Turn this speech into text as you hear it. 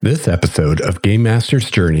This episode of Game Master's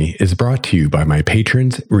Journey is brought to you by my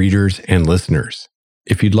patrons, readers, and listeners.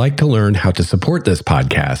 If you'd like to learn how to support this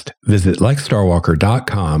podcast, visit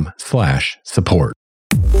lexstarwalker.com/support.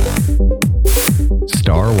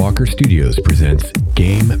 Starwalker Studios presents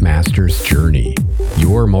Game Master's Journey,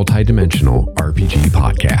 your multidimensional RPG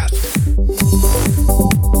podcast.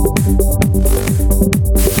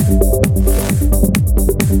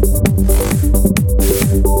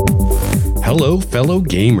 Hello, fellow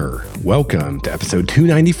gamer. Welcome to episode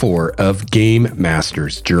 294 of Game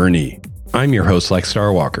Master's Journey. I'm your host, Lex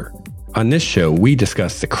Starwalker. On this show, we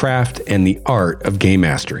discuss the craft and the art of game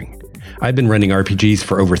mastering. I've been running RPGs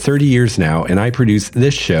for over 30 years now, and I produce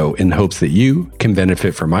this show in hopes that you can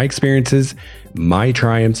benefit from my experiences, my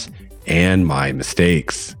triumphs, and my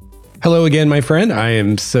mistakes. Hello again, my friend. I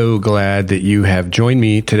am so glad that you have joined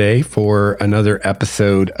me today for another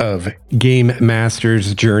episode of Game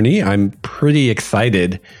Master's Journey. I'm pretty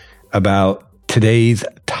excited about today's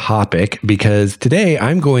topic because today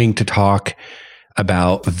I'm going to talk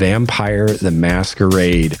about Vampire the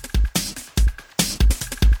Masquerade.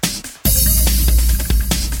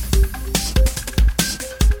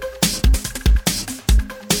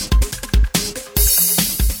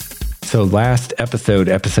 So last episode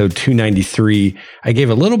 293, I gave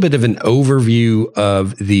a little bit of an overview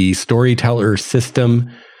of the storyteller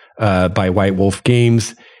system by White Wolf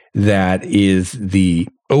Games. That is the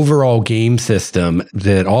overall game system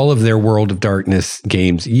that all of their World of Darkness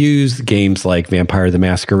games use. Games like Vampire the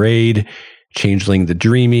Masquerade, Changeling the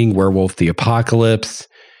Dreaming, Werewolf the Apocalypse,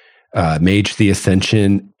 Mage the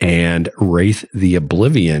Ascension, and Wraith the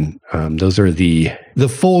Oblivion. Those are the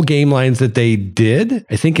full game lines that they did.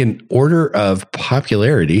 I think in order of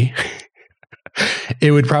popularity,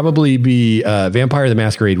 it would probably be Vampire the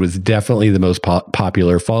Masquerade was definitely the most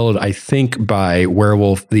popular, followed, I think, by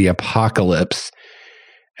Werewolf the Apocalypse.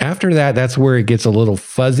 After that, that's where it gets a little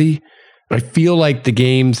fuzzy. I feel like the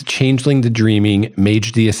games Changeling the Dreaming,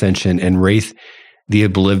 Mage the Ascension, and Wraith the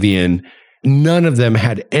Oblivion, none of them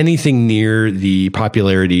had anything near the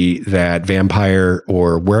popularity that Vampire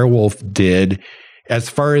or Werewolf did. As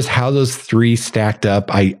far as how those three stacked up,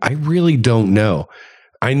 I really don't know.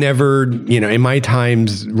 I never, in my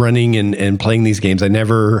times running and playing these games, I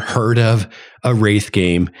never heard of a Wraith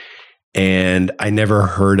game and I never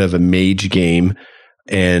heard of a Mage game.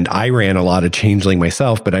 And I ran a lot of Changeling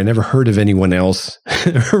myself, but I never heard of anyone else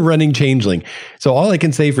running Changeling. So all I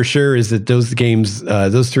can say for sure is that those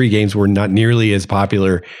three games were not nearly as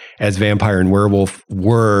popular as Vampire and Werewolf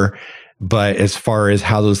were. But as far as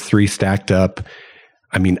how those three stacked up,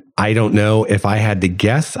 I mean, I don't know. If I had to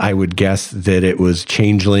guess, I would guess that it was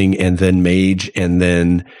Changeling and then Mage and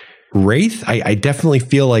then Wraith. I definitely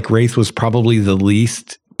feel like Wraith was probably the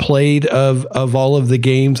least played of all of the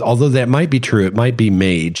games, although that might be true. It might be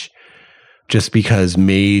Mage, just because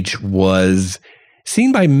Mage was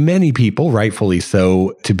seen by many people, rightfully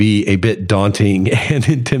so, to be a bit daunting and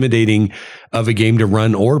intimidating of a game to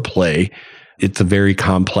run or play. It's a very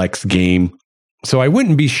complex game. So I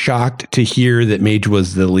wouldn't be shocked to hear that Mage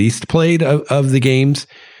was the least played of the games,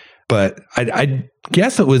 but I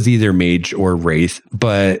guess it was either Mage or Wraith.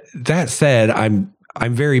 But that said, I'm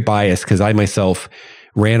very biased because I myself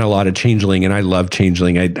ran a lot of Changeling and I love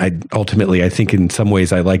Changeling. I ultimately, I think in some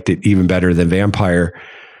ways I liked it even better than Vampire.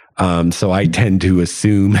 So I tend to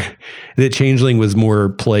assume that Changeling was more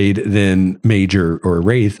played than Mage or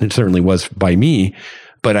Wraith. It certainly was by me,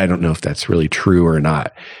 but I don't know if that's really true or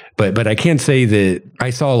not. But I can say that I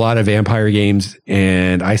saw a lot of Vampire games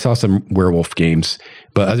and I saw some Werewolf games.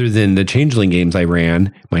 But other than the Changeling games I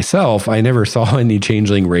ran myself, I never saw any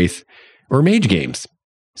Changeling, Wraith, or Mage games.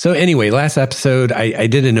 So anyway, last episode, I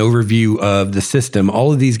did an overview of the system.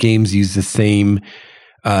 All of these games use the same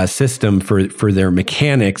system for their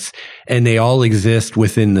mechanics, and they all exist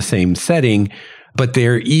within the same setting, but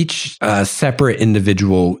they're each separate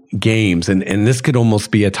individual games. And this could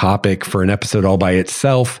almost be a topic for an episode all by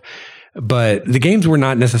itself, but the games were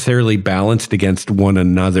not necessarily balanced against one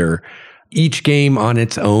another. Each game on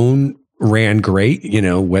its own ran great.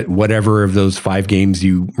 Whatever of those 5 games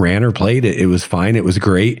you ran or played, it was fine. It was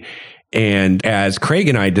great. And as Craig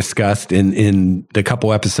and I discussed in the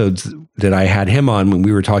couple episodes that I had him on when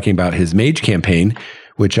we were talking about his Mage campaign,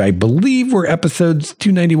 which I believe were episodes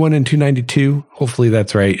 291 and 292. Hopefully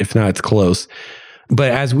that's right. If not, it's close.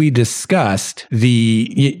 But as we discussed,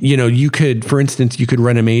 you could, for instance, you could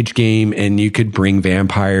run a Mage game and you could bring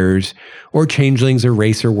vampires or changelings or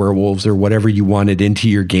wraiths or werewolves or whatever you wanted into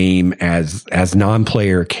your game as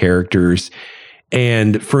non-player characters.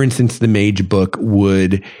 And for instance, the Mage book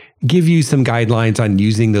would give you some guidelines on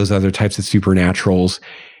using those other types of supernaturals.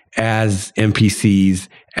 as NPCs,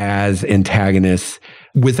 as antagonists,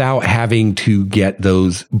 without having to get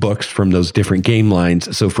those books from those different game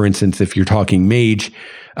lines. So for instance, if you're talking Mage,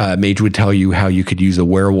 Mage would tell you how you could use a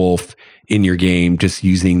werewolf in your game just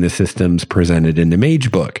using the systems presented in the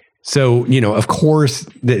Mage book. So, of course,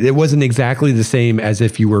 it wasn't exactly the same as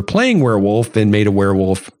if you were playing werewolf and made a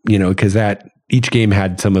werewolf, because each game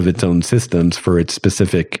had some of its own systems for its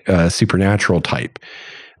specific supernatural type.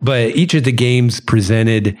 But each of the games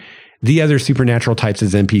presented the other supernatural types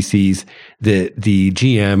as NPCs that the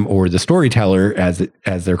GM or the storyteller,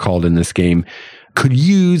 as they're called in this game, could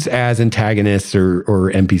use as antagonists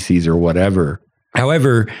or NPCs or whatever.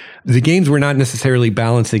 However, the games were not necessarily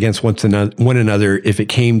balanced against one another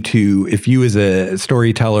if you as a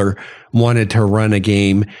storyteller wanted to run a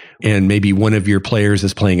game and maybe one of your players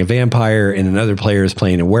is playing a vampire and another player is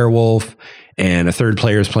playing a werewolf and a third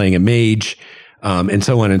player is playing a mage, and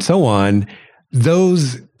so on and so on.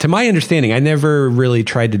 Those, to my understanding, I never really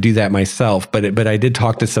tried to do that myself, but I did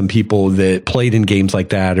talk to some people that played in games like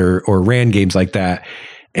that or ran games like that,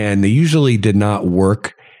 and they usually did not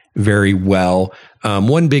work very well.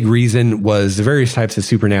 One big reason was the various types of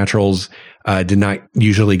supernaturals did not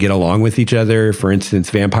usually get along with each other. For instance,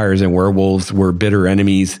 vampires and werewolves were bitter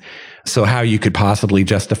enemies. So how you could possibly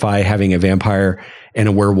justify having a vampire and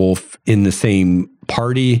a werewolf in the same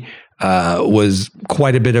party was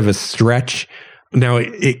quite a bit of a stretch. Now,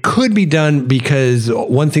 it could be done because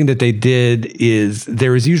one thing that they did is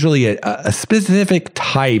there was usually a specific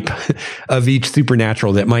type of each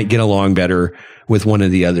supernatural that might get along better with one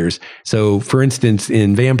of the others. So, for instance,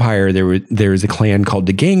 in Vampire, there was a clan called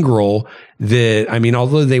the Gangrel that,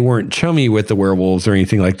 although they weren't chummy with the werewolves or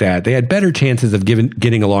anything like that, they had better chances of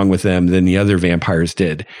getting along with them than the other vampires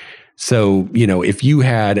did. So, if you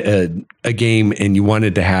had a game and you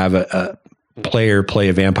wanted to have a player play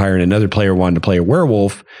a vampire and another player wanted to play a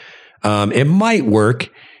werewolf, it might work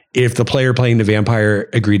if the player playing the vampire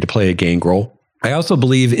agreed to play a Gangrel. I also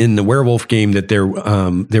believe in the werewolf game that there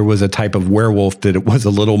was a type of werewolf that it was a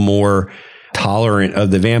little more tolerant of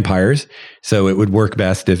the vampires. So it would work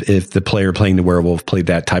best if the player playing the werewolf played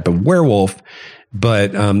that type of werewolf.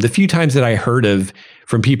 But the few times that I heard of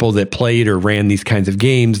from people that played or ran these kinds of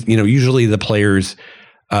games, usually the players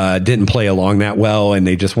didn't play along that well and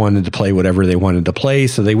they just wanted to play whatever they wanted to play.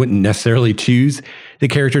 So they wouldn't necessarily choose the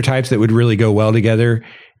character types that would really go well together.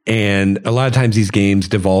 And a lot of times these games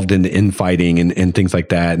devolved into infighting and things like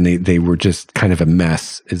that. And they were just kind of a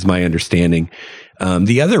mess, is my understanding.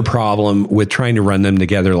 The other problem with trying to run them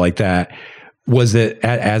together like that was that,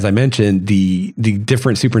 as I mentioned, the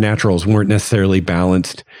different supernaturals weren't necessarily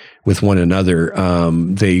balanced with one another.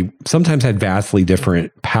 They sometimes had vastly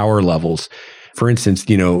different power levels. For instance,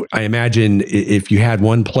 I imagine if you had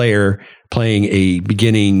one player playing a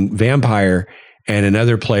beginning vampire and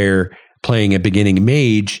another player playing a beginning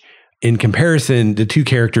mage, in comparison, the two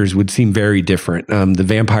characters would seem very different. The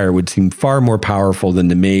vampire would seem far more powerful than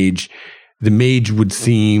the mage. The mage would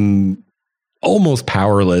seem almost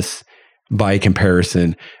powerless by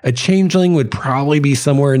comparison. A changeling would probably be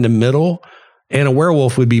somewhere in the middle, and a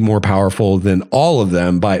werewolf would be more powerful than all of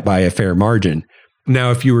them by a fair margin.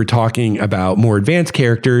 Now, if you were talking about more advanced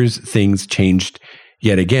characters, things changed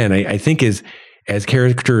yet again. I think as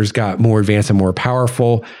characters got more advanced and more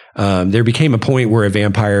powerful, there became a point where a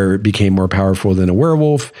vampire became more powerful than a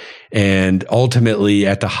werewolf. And ultimately,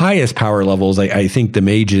 at the highest power levels, I think the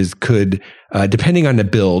mages could, depending on the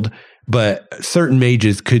build, but certain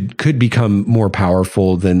mages could become more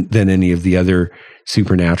powerful than any of the other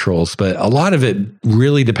supernaturals. But a lot of it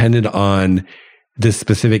really depended on the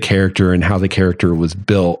specific character and how the character was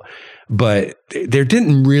built. But there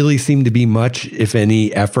didn't really seem to be much, if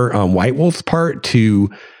any, effort on White Wolf's part to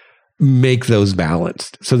make those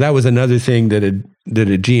balanced. So that was another thing that a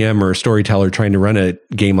GM or a storyteller trying to run a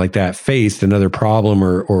game like that faced. Another problem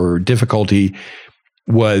or difficulty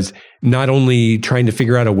was not only trying to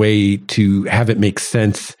figure out a way to have it make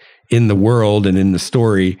sense in the world and in the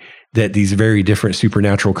story that these very different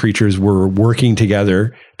supernatural creatures were working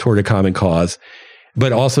together toward a common cause,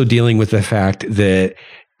 but also dealing with the fact that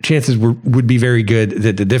chances would be very good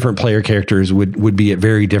that the different player characters would be at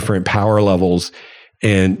very different power levels.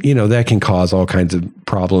 And, that can cause all kinds of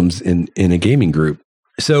problems in a gaming group.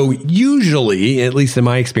 So usually, at least in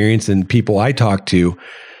my experience and people I talk to,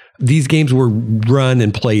 these games were run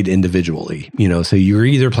and played individually. So you were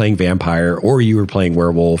either playing vampire or you were playing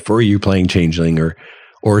werewolf or you were playing changeling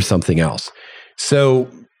or something else. So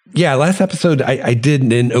yeah, last episode, I did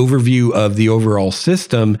an overview of the overall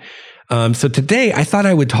system. So today I thought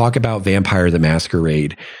I would talk about Vampire the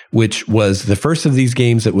Masquerade, which was the first of these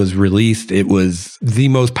games that was released. It was the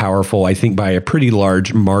most powerful, I think, by a pretty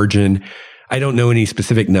large margin. I don't know any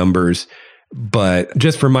specific numbers, but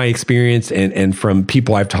just from my experience and from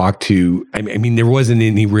people I've talked to, I mean, there wasn't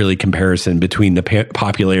any really comparison between the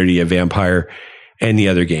popularity of Vampire and the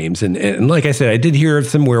other games. And like I said, I did hear of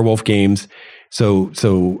some werewolf games. So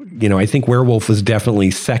I think Werewolf was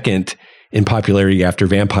definitely second in popularity after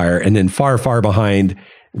Vampire, and then far, far behind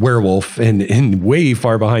Werewolf and way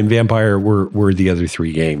far behind Vampire were the other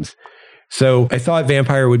three games. So I thought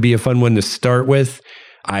Vampire would be a fun one to start with.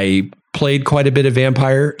 I played quite a bit of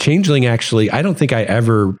Vampire. Changeling, actually, I don't think I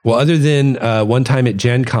ever, other than one time at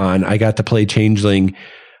Gen Con, I got to play Changeling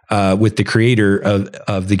with the creator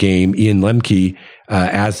of the game, Ian Lemke,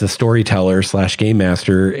 as the storyteller / game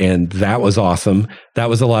master, and that was awesome. That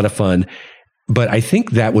was a lot of fun. But I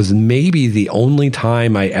think that was maybe the only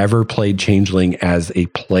time I ever played Changeling as a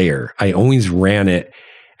player. I always ran it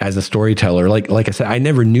as a storyteller. Like I said, I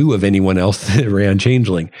never knew of anyone else that ran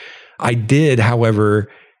Changeling. I did, however,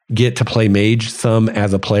 get to play Mage some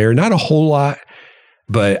as a player. Not a whole lot,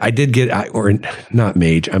 but I did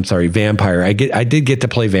Vampire. I did get to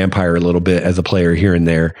play Vampire a little bit as a player here and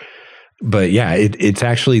there. But yeah, it's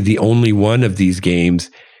actually the only one of these games,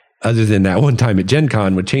 other than that one time at Gen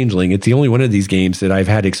Con with Changeling, it's the only one of these games that I've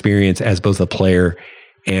had experience as both a player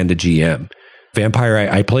and a GM. Vampire,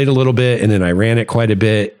 I played a little bit, and then I ran it quite a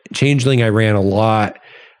bit. Changeling, I ran a lot.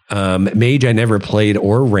 Mage, I never played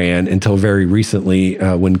or ran until very recently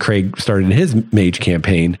when Craig started his Mage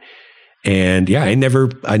campaign. And yeah, I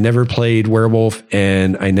never played Werewolf,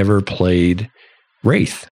 and I never played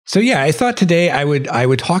Wraith. So yeah, I thought today I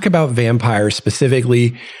would talk about Vampire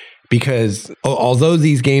specifically, because although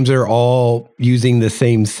these games are all using the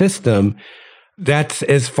same system, that's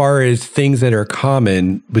as far as things that are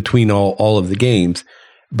common between all of the games.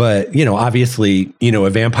 But, obviously, a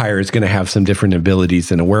vampire is going to have some different abilities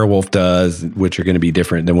than a werewolf does, which are going to be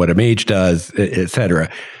different than what a mage does, et cetera.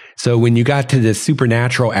 So when you got to this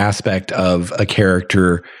supernatural aspect of a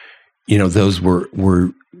character, those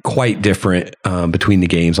were quite different between the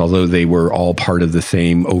games, although they were all part of the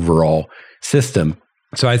same overall system.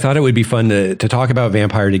 So I thought it would be fun to talk about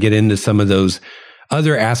Vampire, to get into some of those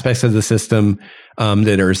other aspects of the system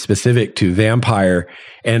that are specific to Vampire,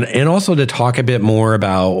 and also to talk a bit more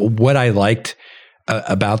about what I liked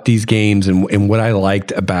about these games and what I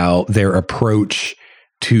liked about their approach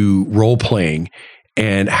to role-playing,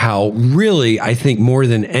 and how really, I think more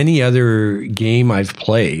than any other game I've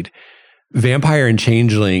played, Vampire and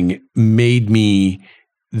Changeling made me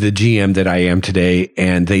the GM that I am today,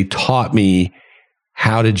 and they taught me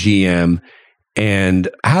how to GM and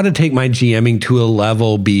how to take my GMing to a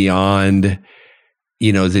level beyond,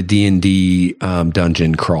 the D&D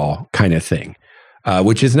dungeon crawl kind of thing,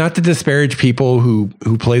 which is not to disparage people who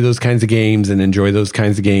play those kinds of games and enjoy those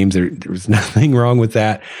kinds of games. There's nothing wrong with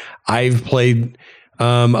that. I've played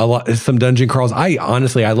some dungeon crawls.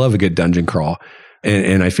 I love a good dungeon crawl.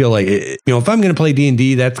 And I feel like, if I'm going to play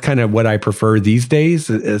D&D, that's kind of what I prefer these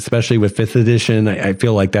days, especially with 5th edition. I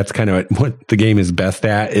feel like that's kind of what the game is best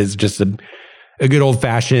at, is just a good old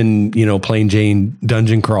fashioned, plain Jane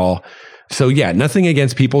dungeon crawl. So yeah, nothing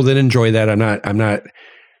against people that enjoy that. I'm not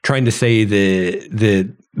trying to say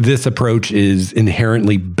that this approach is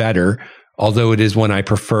inherently better, although it is one I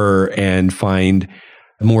prefer and find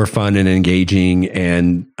more fun and engaging.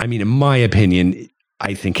 And I mean, in my opinion,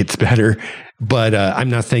 I think it's better, but I'm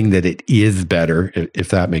not saying that it is better, if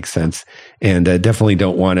that makes sense. And definitely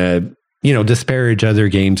don't want to, disparage other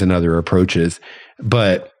games and other approaches.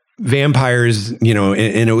 But Vampires,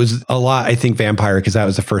 and it was a lot, I think, Vampire, because that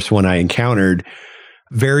was the first one I encountered,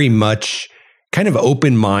 very much kind of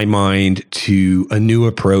opened my mind to a new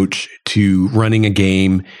approach to running a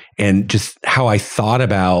game, and just how I thought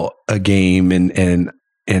about a game and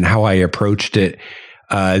how I approached it.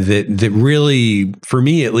 That really, for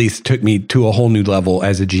me at least, took me to a whole new level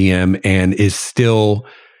as a GM, and is still,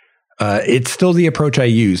 it's still the approach I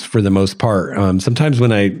use for the most part. Sometimes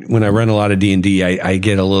when I run a lot of D&D, I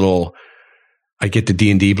get the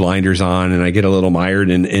D&D blinders on, and I get a little mired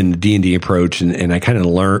in the D&D approach, and I kind of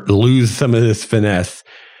lose some of this finesse.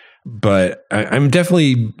 But I'm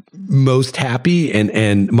definitely most happy,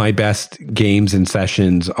 and my best games and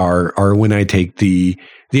sessions are when I take the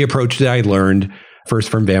approach that I learned first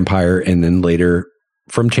from Vampire and then later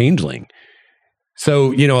from Changeling.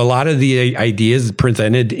 So, a lot of the ideas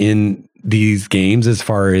presented in these games, as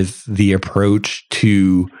far as the approach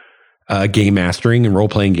to game mastering and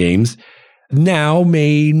role-playing games, now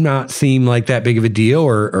may not seem like that big of a deal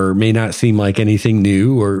or may not seem like anything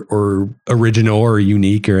new or original or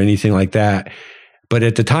unique or anything like that. But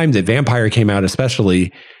at the time that Vampire came out,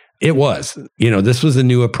 especially, it was. This was a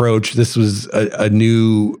new approach. This was a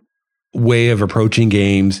new way of approaching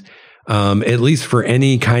games, at least for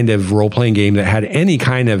any kind of role-playing game that had any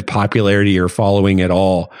kind of popularity or following at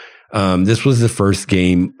all. This was the first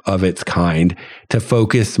game of its kind to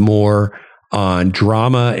focus more on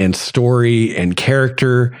drama and story and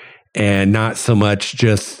character, and not so much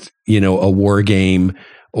just, a war game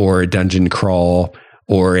or a dungeon crawl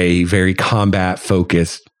or a very combat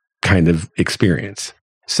focused kind of experience.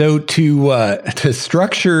 So to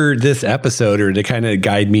structure this episode, or to kind of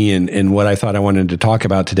guide me in what I thought I wanted to talk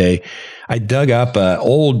about today, I dug up an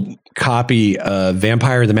old copy of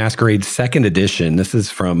Vampire the Masquerade 2nd edition. This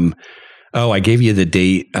is from, I gave you the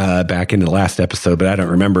date back in the last episode, but I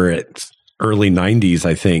don't remember. It's early 90s,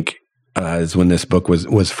 I think, is when this book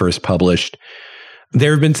was first published.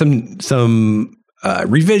 There have been some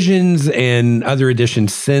revisions and other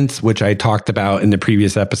editions since, which I talked about in the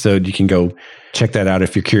previous episode. You can go check that out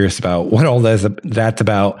if you're curious about what all that's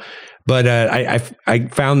about. But I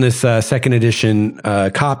found this 2nd edition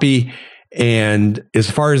copy. And as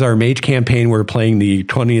far as our Mage campaign, we're playing the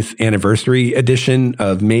 20th anniversary edition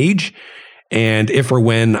of Mage. And if or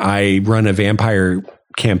when I run a Vampire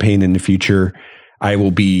campaign in the future, I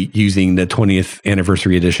will be using the 20th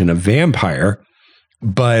anniversary edition of Vampire.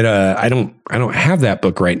 But I don't have that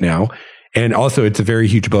book right now. And also, it's a very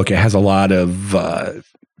huge book. It has a lot of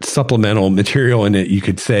supplemental material in it, you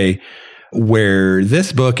could say, where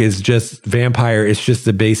this book is just Vampire. It's just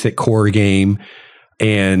the basic core game,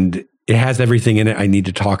 and it has everything in it I need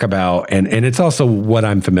to talk about. And it's also what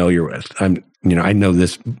I'm familiar with. I know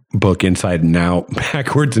this book inside and out,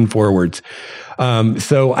 backwards and forwards.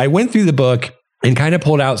 So I went through the book and kind of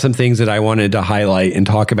pulled out some things that I wanted to highlight and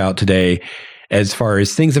talk about today, as far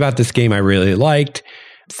as things about this game I really liked,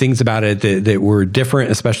 things about it that were different,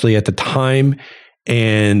 especially at the time,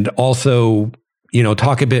 and also,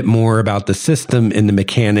 talk a bit more about the system and the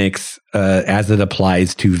mechanics as it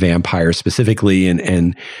applies to Vampire specifically.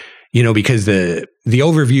 And because the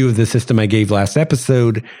overview of the system I gave last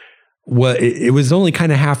episode, it was only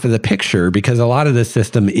kind of half of the picture, because a lot of the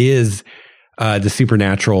system is the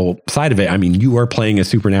supernatural side of it. I mean, you are playing a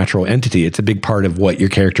supernatural entity. It's a big part of what your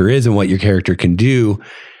character is and what your character can do.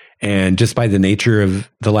 And just by the nature of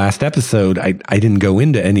the last episode, I didn't go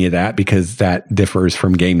into any of that, because that differs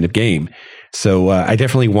from game to game. So I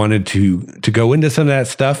definitely wanted to go into some of that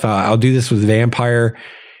stuff. I'll do this with Vampire.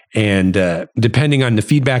 And depending on the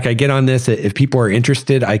feedback I get on this, if people are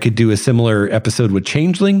interested, I could do a similar episode with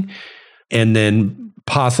Changeling, and then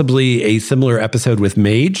possibly a similar episode with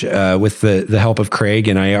Mage, with the help of Craig.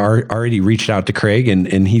 And I already reached out to Craig,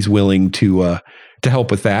 and he's willing to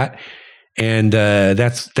help with that. And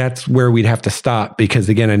that's where we'd have to stop, because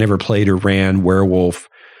again, I never played or ran Werewolf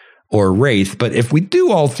or Wraith. But if we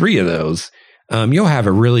do all three of those, you'll have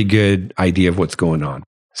a really good idea of what's going on.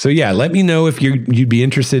 So yeah, let me know if you'd be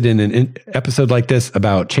interested in an episode like this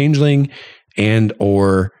about Changeling and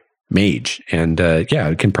or Mage. And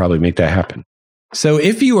I can probably make that happen. So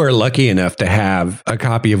if you are lucky enough to have a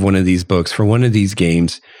copy of one of these books for one of these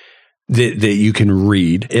games that you can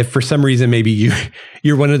read, if for some reason maybe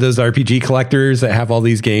you're one of those RPG collectors that have all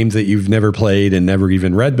these games that you've never played and never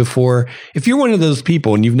even read before, if you're one of those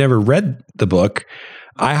people and you've never read the book,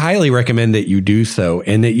 I highly recommend that you do so,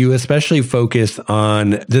 and that you especially focus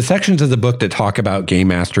on the sections of the book that talk about game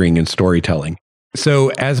mastering and storytelling. So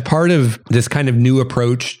as part of this kind of new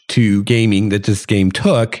approach to gaming that this game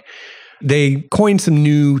took, they coined some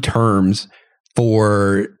new terms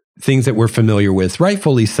for things that we're familiar with,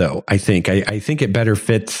 rightfully so, I think. I think it better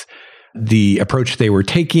fits the approach they were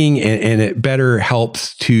taking, and it better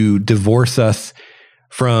helps to divorce us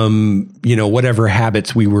from, whatever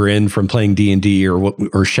habits we were in from playing D&D or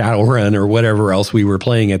Shadowrun or whatever else we were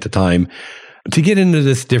playing at the time, to get into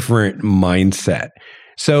this different mindset.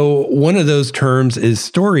 So one of those terms is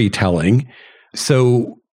storytelling.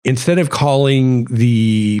 So instead of calling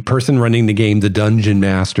the person running the game the dungeon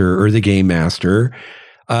master or the game master,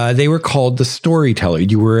 they were called the storyteller.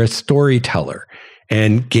 You were a storyteller.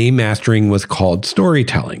 And game mastering was called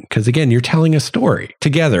storytelling, because again, you're telling a story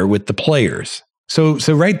together with the players. So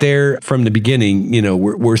right there from the beginning,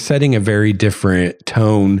 we're setting a very different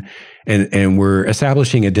tone, and we're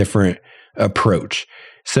establishing a different approach.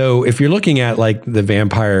 So if you're looking at like the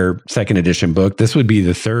Vampire 2nd edition book, this would be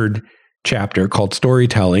the 3rd chapter, called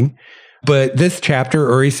Storytelling. But this chapter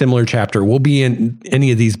or a similar chapter will be in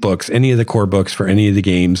any of these books, any of the core books for any of the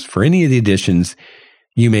games, for any of the editions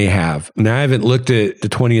you may have. Now, I haven't looked at the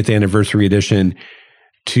 20th anniversary edition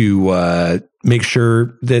to make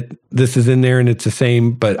sure that this is in there and it's the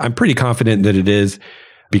same, but I'm pretty confident that it is,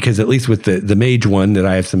 because at least with the Mage one that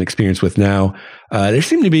I have some experience with now, there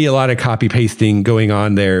seemed to be a lot of copy pasting going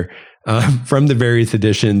on there from the various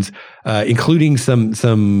editions, including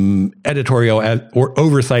some editorial or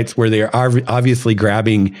oversights where they are obviously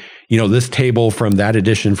grabbing, this table from that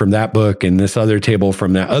edition from that book and this other table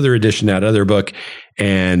from that other edition, that other book,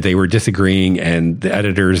 and they were disagreeing and the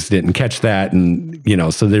editors didn't catch that. And,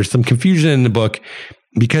 so there's some confusion in the book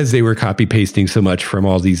because they were copy pasting so much from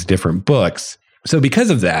all these different books. So because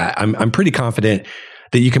of that, I'm pretty confident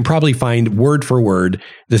that you can probably find word for word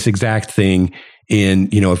this exact thing in,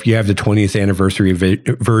 if you have the 20th anniversary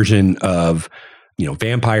version of,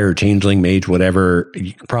 Vampire, Changeling, Mage, whatever,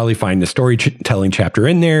 you can probably find the storytelling chapter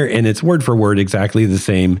in there, and it's word for word exactly the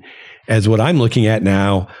same as what I'm looking at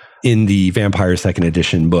now in the Vampire 2nd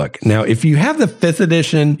edition book. Now, if you have the 5th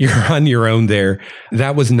edition, you're on your own there.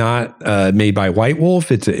 That was not made by White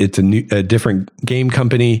Wolf. It's a different game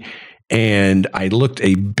company. And I looked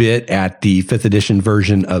a bit at the 5th edition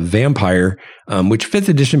version of Vampire, which 5th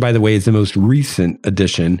edition, by the way, is the most recent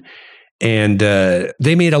edition. And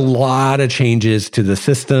they made a lot of changes to the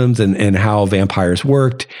systems and how vampires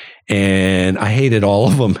worked. And I hated all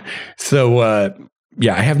of them. So,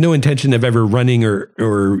 I have no intention of ever running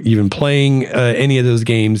or even playing any of those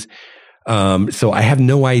games. So I have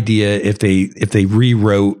no idea if they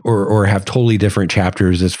rewrote or have totally different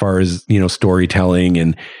chapters as far as,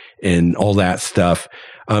 storytelling and all that stuff.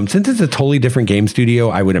 Since it's a totally different game studio,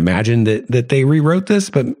 I would imagine that they rewrote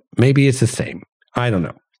this, but maybe it's the same. I don't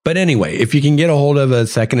know. But anyway, if you can get a hold of a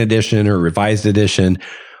 2nd edition or revised edition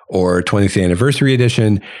or 20th anniversary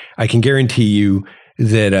edition, I can guarantee you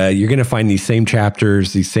that you're going to find these same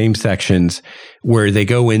chapters, these same sections where they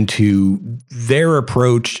go into their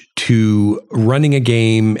approach to running a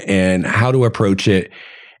game and how to approach it.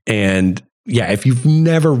 And if you've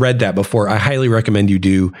never read that before, I highly recommend you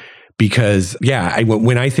do, because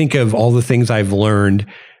when I think of all the things I've learned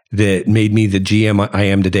that made me the GM I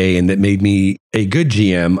am today and that made me a good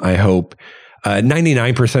GM, I hope,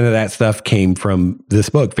 99% of that stuff came from this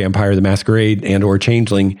book, Vampire the Masquerade and or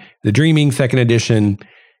Changeling, the Dreaming 2nd edition,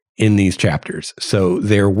 in these chapters. So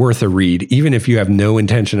they're worth a read, even if you have no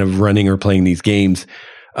intention of running or playing these games,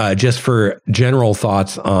 just for general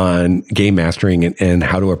thoughts on game mastering and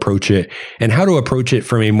how to approach it, and how to approach it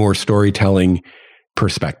from a more storytelling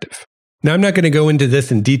perspective. Now, I'm not going to go into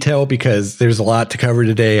this in detail because there's a lot to cover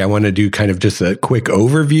today. I want to do kind of just a quick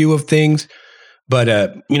overview of things. But,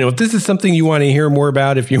 if this is something you want to hear more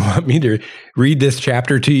about, if you want me to read this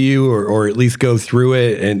chapter to you or at least go through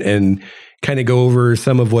it and kind of go over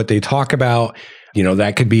some of what they talk about,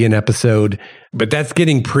 that could be an episode. But that's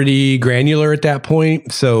getting pretty granular at that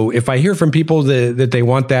point. So if I hear from people that they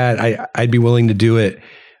want that, I'd be willing to do it.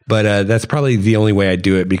 But that's probably the only way I'd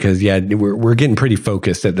do it, because, we're getting pretty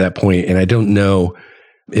focused at that point, and I don't know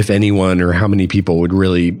if anyone or how many people would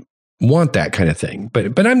really want that kind of thing.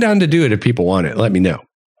 But I'm down to do it if people want it. Let me know.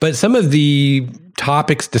 But some of the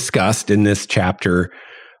topics discussed in this chapter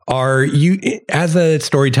are, you, as a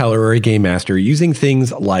storyteller or a game master, using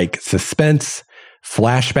things like suspense,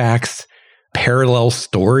 flashbacks, parallel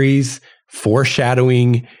stories,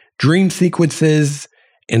 foreshadowing, dream sequences,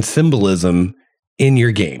 and symbolism in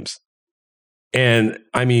your games. And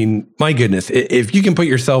I mean, my goodness, if you can put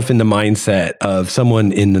yourself in the mindset of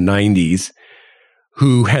someone in the 90s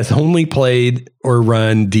who has only played or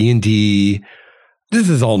run D&D, this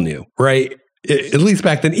is all new, right? At least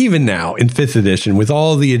back then, even now in 5th edition, with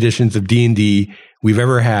all the editions of D&D we've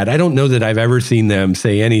ever had, I don't know that I've ever seen them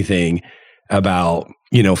say anything about,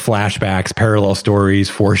 flashbacks, parallel stories,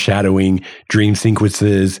 foreshadowing, dream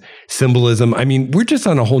sequences, symbolism. I mean, we're just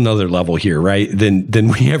on a whole nother level here, right? Than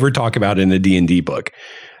we ever talk about in a D&D book.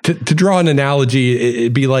 To draw an analogy,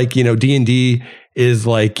 it'd be like, D&D is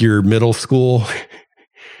like your middle school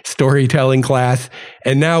storytelling class,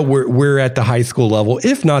 and now we're at the high school level,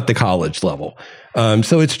 if not the college level.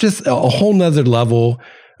 So it's just a whole nother level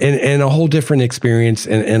and a whole different experience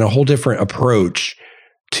and a whole different approach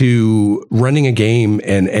to running a game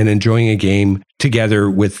and enjoying a game together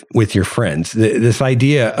with your friends. This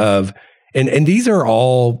idea of, and these are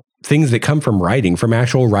all things that come from writing, from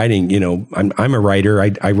actual writing. I'm a writer.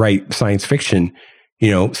 I write science fiction,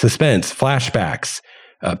 suspense, flashbacks,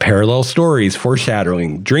 parallel stories,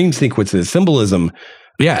 foreshadowing, dream sequences, symbolism.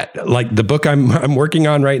 Yeah, like the book I'm working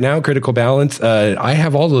on right now, Critical Balance. I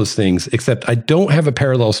have all those things, except I don't have a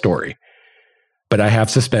parallel story. But I have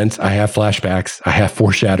suspense, I have flashbacks, I have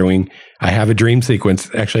foreshadowing, I have a dream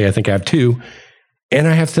sequence. Actually, I think I have 2, and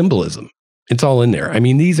I have symbolism. It's all in there. I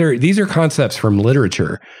mean, these are concepts from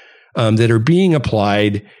literature that are being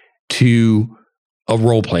applied to a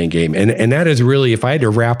role-playing game. And that is really, if I had to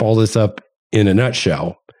wrap all this up in a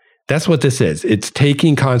nutshell, that's what this is. It's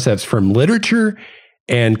taking concepts from literature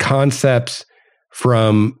and concepts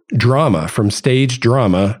from drama, from stage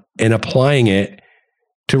drama, and applying it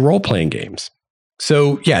to role-playing games.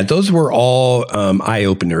 So yeah, those were all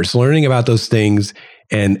eye-openers, learning about those things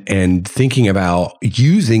and thinking about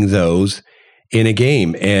using those in a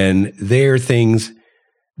game. And they're things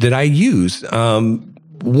that I use.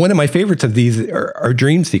 One of my favorites of these are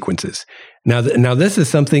dream sequences. Now this is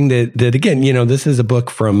something that again, this is a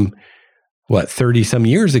book from 30 some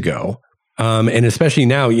years ago. And especially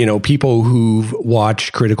now, people who've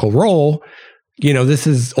watched Critical Role, this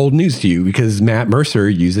is old news to you because Matt Mercer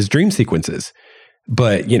uses dream sequences.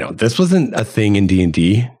 But, this wasn't a thing in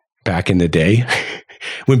D&D back in the day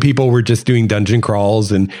when people were just doing dungeon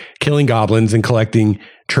crawls and killing goblins and collecting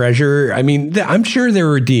treasure. I mean, I'm sure there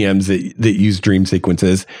were DMs that used dream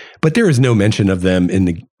sequences, but there is no mention of them in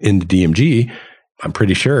the DMG, I'm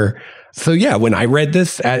pretty sure. So yeah, when I read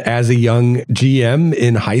this as a young GM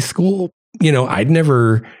in high school, I'd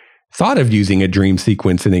never thought of using a dream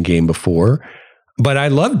sequence in a game before, but I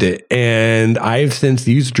loved it. And I've since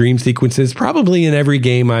used dream sequences probably in every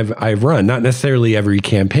game I've run, not necessarily every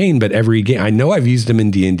campaign, but every game. I know I've used them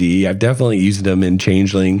in D&D. I've definitely used them in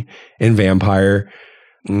Changeling and Vampire.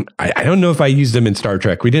 I don't know if I used them in Star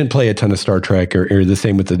Trek. We didn't play a ton of Star Trek or the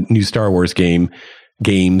same with the new Star Wars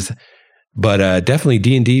games, but definitely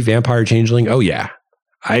D&D, Vampire, Changeling. Oh yeah.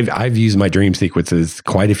 I've used my dream sequences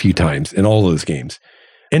quite a few times in all those games.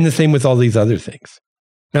 And the same with all these other things.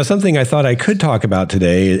 Now, something I thought I could talk about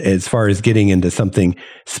today, as far as getting into something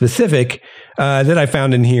specific that I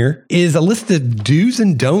found in here, is a list of do's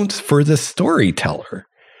and don'ts for the storyteller.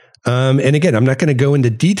 And again, I'm not going to go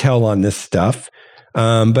into detail on this stuff,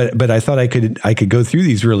 but I thought I could go through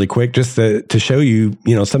these really quick just to show you,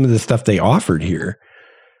 some of the stuff they offered here.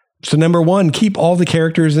 So number one, keep all the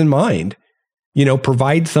characters in mind.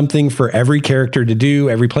 Provide something for every character to do,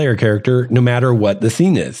 every player character, no matter what the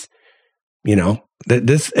scene is.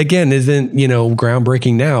 This again isn't,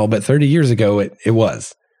 groundbreaking now, but 30 years ago it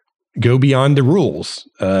was. Go beyond the rules.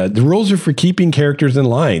 The rules are for keeping characters in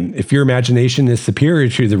line. If your imagination is superior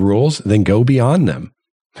to the rules, then go beyond them.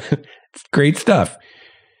 It's great stuff.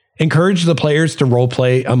 Encourage the players to role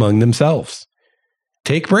play among themselves.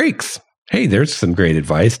 Take breaks. Hey, there's some great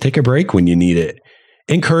advice. Take a break when you need it.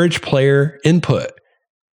 Encourage player input.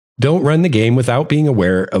 Don't run the game without being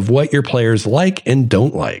aware of what your players like and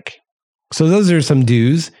don't like. So those are some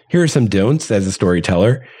do's. Here are some don'ts as a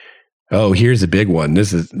storyteller. Oh, here's a big one.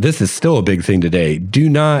 This is still a big thing today. Do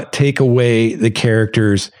not take away the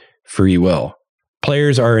character's free will.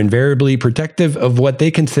 Players are invariably protective of what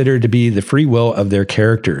they consider to be the free will of their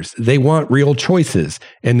characters. They want real choices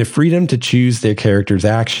and the freedom to choose their character's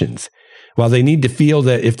actions. While they need to feel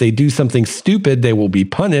that if they do something stupid, they will be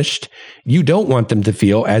punished, you don't want them to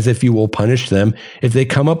feel as if you will punish them if they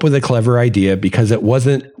come up with a clever idea because it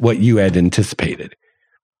wasn't what you had anticipated.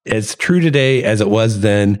 It's true today as it was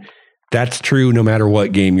then. That's true no matter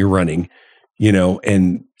what game you're running,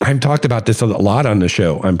 and I've talked about this a lot on the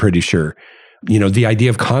show, I'm pretty sure. The idea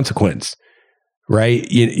of consequence, right?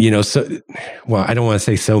 I don't want to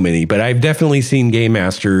say so many, but I've definitely seen game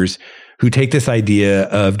masters who take this idea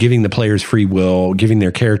of giving the players free will, giving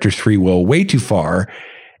their characters free will way too far,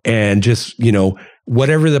 and just,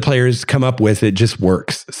 whatever the players come up with, it just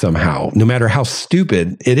works somehow, no matter how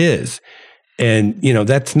stupid it is. And,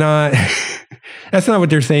 that's not, that's not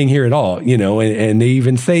what they're saying here at all, and they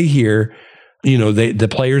even say here, the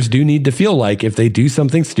players do need to feel like if they do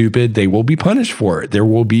something stupid, they will be punished for it. There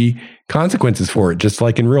will be consequences for it, just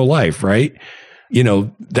like in real life, right?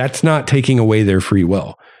 That's not taking away their free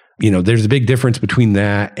will. There's a big difference between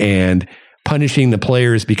that and punishing the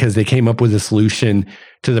players because they came up with a solution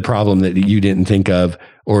to the problem that you didn't think of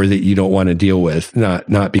or that you don't want to deal with.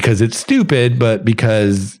 Not because it's stupid, but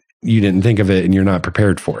because you didn't think of it and you're not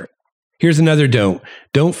prepared for it. Here's another don't.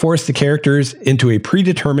 Don't force the characters into a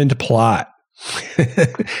predetermined plot.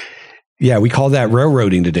 Yeah, we call that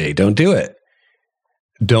railroading today. Don't do it.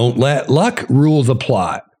 Don't let luck rule the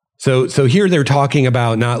plot. So here they're talking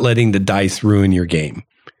about not letting the dice ruin your game.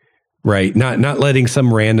 Right. Not letting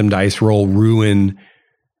some random dice roll ruin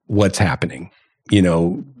what's happening.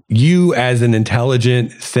 You as an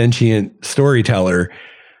intelligent, sentient storyteller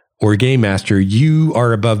or game master, you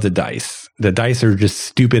are above the dice. The dice are just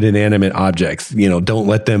stupid, inanimate objects. Don't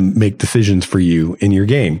let them make decisions for you in your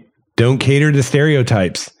game. Don't cater to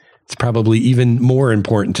stereotypes. It's probably even more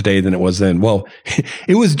important today than it was then. Well,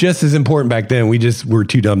 it was just as important back then. We just were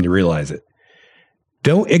too dumb to realize it.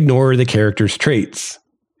 don't ignore the character's traits.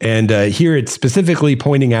 And here it's specifically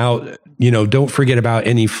pointing out, don't forget about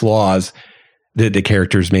any flaws that the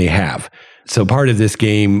characters may have. So part of this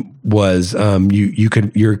game was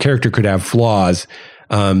your character could have flaws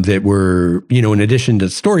that were, in addition to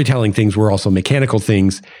storytelling things, were also mechanical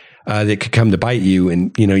things that could come to bite you.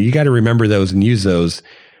 And, you got to remember those and use those,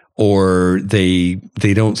 or they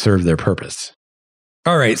don't serve their purpose.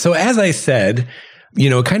 All right. So as I said,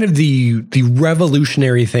 kind of the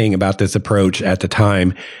revolutionary thing about this approach at the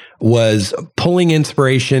time was pulling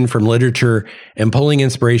inspiration from literature and pulling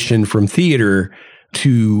inspiration from theater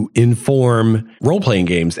to inform role-playing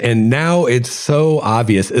games. And now it's so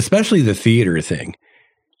obvious, especially the theater thing,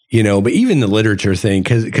 but even the literature thing,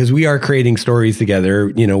 because we are creating stories together,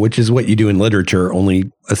 which is what you do in literature.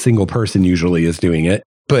 Only a single person usually is doing it.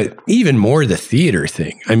 But even more the theater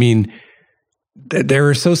thing. I mean, there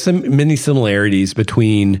are many similarities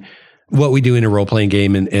between what we do in a role-playing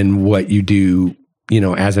game and what you do,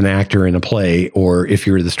 as an actor in a play, or if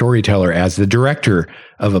you're the storyteller as the director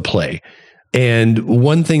of a play. And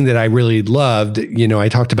one thing that I really loved, I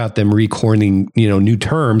talked about them recoining, new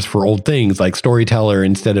terms for old things like storyteller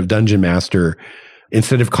instead of dungeon master,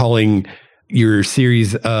 instead of calling your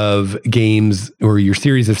series of games or your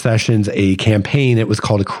series of sessions a campaign, it was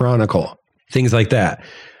called a chronicle, things like that.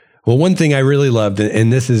 Well, one thing I really loved,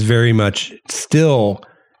 and this is very much still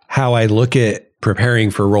how I look at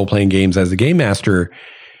preparing for role-playing games as a game master,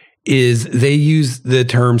 is they use the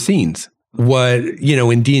term scenes. What,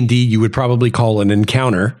 in D&D, you would probably call an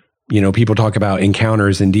encounter. People talk about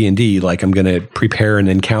encounters in D&D, like I'm going to prepare an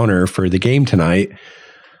encounter for the game tonight.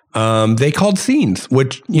 They called scenes,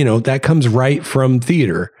 which, that comes right from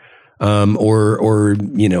theater. Or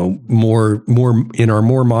more in our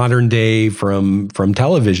more modern day from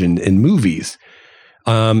television and movies.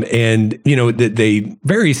 And they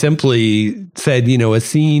very simply said, a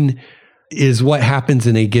scene is what happens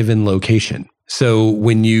in a given location. So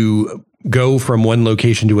when you go from one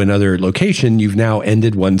location to another location, you've now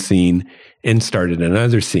ended one scene and started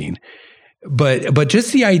another scene. But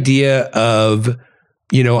just the idea of,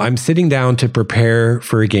 I'm sitting down to prepare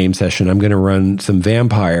for a game session. I'm going to run some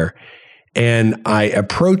vampire, and I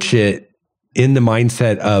approach it in the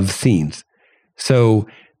mindset of scenes. So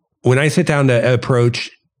when I sit down to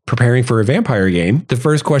approach preparing for a vampire game, the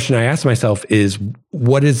first question I ask myself is,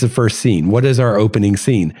 what is the first scene? What is our opening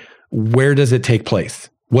scene? Where does it take place?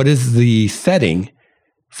 What is the setting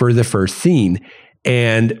for the first scene?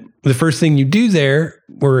 And the first thing you do there,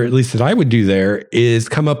 or at least that I would do there, is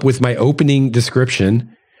come up with my opening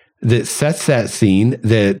description that sets that scene,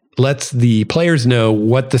 that lets the players know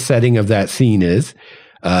what the setting of that scene is.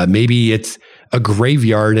 Maybe it's a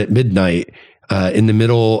graveyard at midnight in the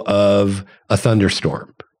middle of a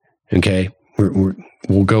thunderstorm. Okay,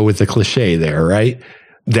 we'll go with the cliche there, right?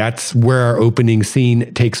 That's where our opening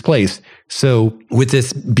scene takes place. So with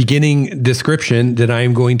this beginning description that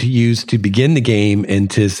I'm going to use to begin the game and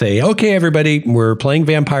to say, okay, everybody, we're playing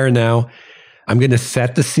vampire now. I'm going to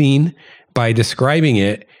set the scene by describing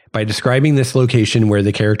this location where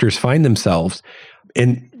the characters find themselves.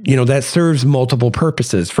 And, that serves multiple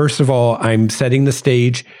purposes. First of all, I'm setting the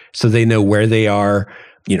stage so they know where they are.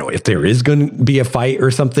 If there is going to be a fight or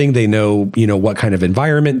something, they know, what kind of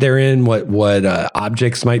environment they're in, what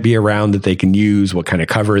objects might be around that they can use, what kind of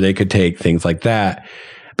cover they could take, things like that.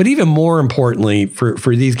 But even more importantly,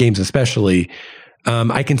 for these games especially,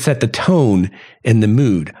 I can set the tone and the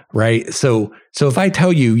mood, right? So if I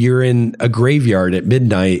tell you you're in a graveyard at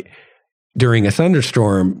midnight during a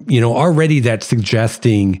thunderstorm, already that's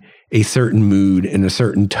suggesting a certain mood and a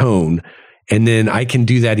certain tone. And then I can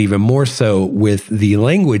do that even more so with the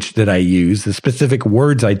language that I use, the specific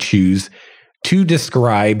words I choose to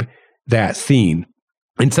describe that scene.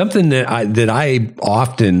 And something that I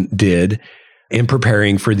often did in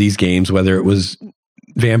preparing for these games, whether it was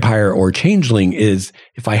Vampire or Changeling, is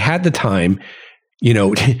if I had the time,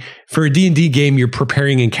 for a D&D game, you're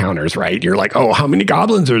preparing encounters, right? You're like, oh, how many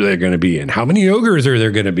goblins are there going to be? And how many ogres are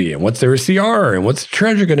there going to be? And what's their CR? And what's the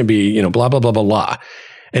treasure going to be? Blah, blah, blah, blah, blah.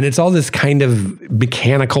 And it's all this kind of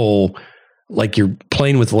mechanical, like you're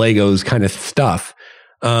playing with Legos kind of stuff.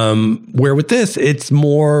 Where with this, it's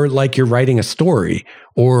more like you're writing a story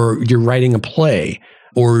or you're writing a play,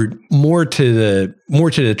 or more to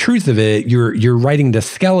the truth of it, you're writing the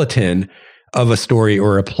skeleton of a story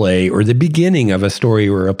or a play, or the beginning of a story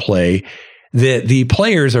or a play that the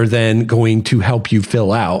players are then going to help you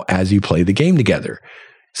fill out as you play the game together.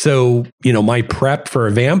 So, my prep for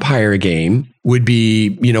a vampire game would be,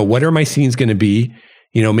 what are my scenes going to be?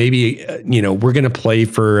 Maybe, we're going to play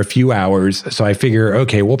for a few hours. So I figure,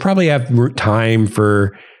 okay, we'll probably have time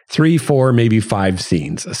for 3, 4, maybe 5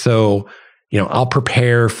 scenes. So, I'll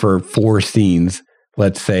prepare for 4 scenes,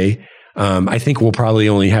 let's say. I think we'll probably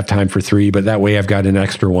only have time for 3, but that way I've got an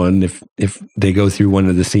extra one if they go through one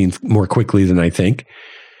of the scenes more quickly than I think.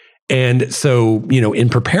 And so, in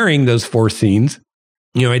preparing those 4 scenes,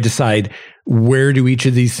 I decide where do each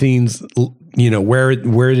of these scenes, where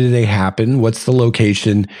do they happen? What's the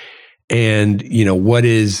location? And, what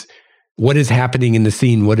is happening in the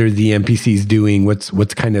scene? What are the NPCs doing? What's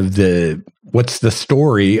the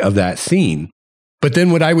story of that scene? But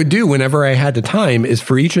then what I would do whenever I had the time is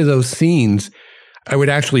for each of those scenes, I would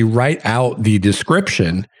actually write out the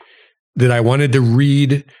description that I wanted to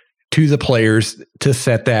read to the players to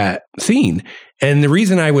set that scene. And the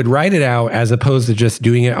reason I would write it out as opposed to just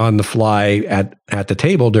doing it on the fly at the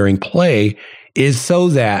table during play is so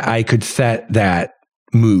that I could set that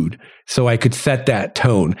mood. So I could set that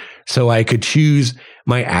tone. So I could choose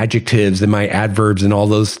my adjectives and my adverbs and all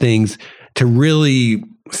those things to really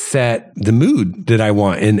set the mood that I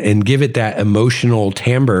want and give it that emotional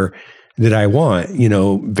timbre that I want.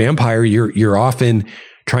 Vampire, you're often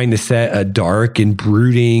trying to set a dark and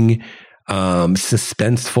brooding,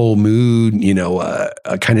 suspenseful mood,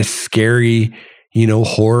 a kind of scary,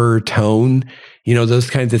 horror tone, those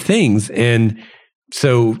kinds of things. And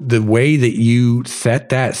so the way that you set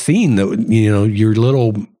that scene, your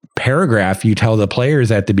little paragraph you tell the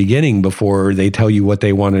players at the beginning before they tell you what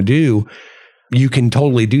they want to do, you can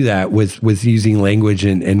totally do that with using language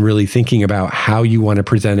and really thinking about how you want to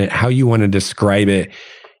present it, how you want to describe it,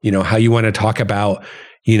 how you want to talk about,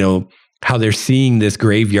 how they're seeing this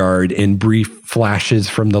graveyard in brief flashes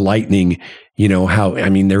from the lightning,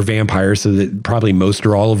 they're vampires, so that probably most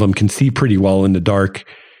or all of them can see pretty well in the dark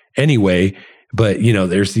anyway. But,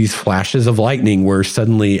 there's these flashes of lightning where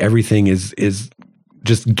suddenly everything is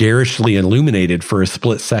just garishly illuminated for a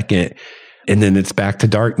split second. And then it's back to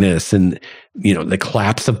darkness and, the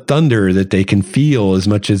claps of thunder that they can feel as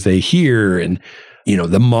much as they hear. And,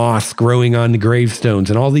 the moss growing on the gravestones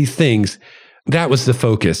and all these things. That was the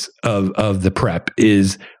focus of the prep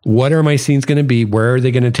is what are my scenes going to be? Where are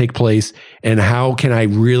they going to take place? And how can I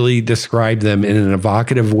really describe them in an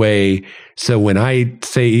evocative way? So when I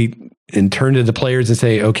say and turn to the players and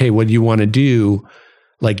say, okay, what do you want to do?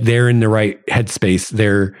 Like they're in the right headspace.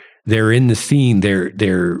 They're in the scene.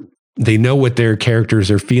 They know what their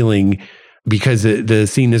characters are feeling because the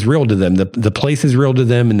scene is real to them. The place is real to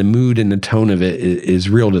them and the mood and the tone of it is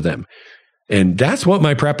real to them. And that's what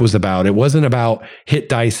my prep was about. It wasn't about hit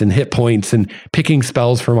dice and hit points and picking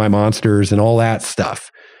spells for my monsters and all that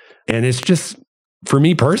stuff. And it's just, for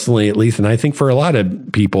me personally, at least, and I think for a lot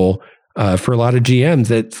of people, for a lot of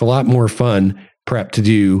GMs, it's a lot more fun prep to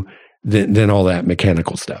do than all that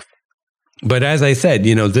mechanical stuff. But as I said,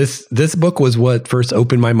 this book was what first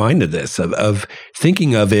opened my mind to this, of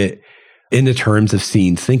thinking of it in the terms of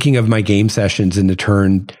scenes, thinking of my game sessions in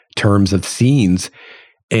the terms of scenes.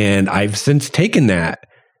 And I've since taken that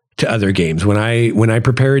to other games. When I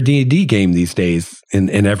prepare a D&D game these days, and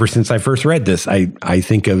ever since I first read this, I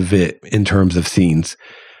think of it in terms of scenes.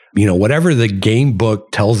 Whatever the game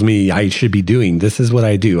book tells me I should be doing, this is what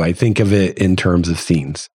I do. I think of it in terms of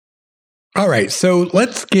scenes. All right, so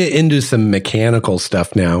let's get into some mechanical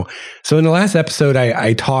stuff now. So in the last episode,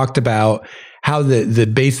 I talked about how the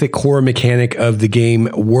basic core mechanic of the game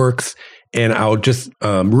works. And I'll just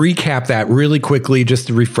recap that really quickly just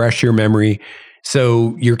to refresh your memory.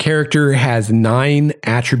 So your character has 9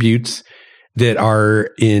 attributes that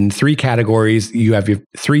are in 3 categories. You have your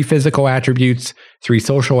 3 physical attributes, 3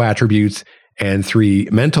 social attributes, and 3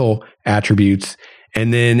 mental attributes.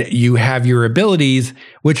 And then you have your abilities,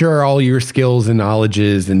 which are all your skills and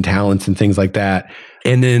knowledges and talents and things like that.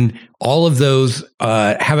 And then all of those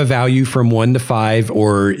have a value from 1 to 5,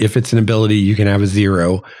 or if it's an ability, you can have a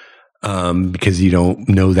 0. Because you don't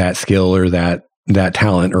know that skill or that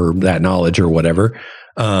talent or that knowledge or whatever.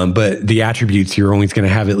 But the attributes, you're always going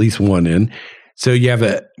to have at least 1 in. So you have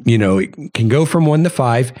it can go from 1 to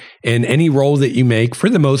 5, and any roll that you make for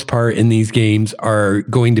the most part in these games you're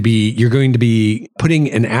going to be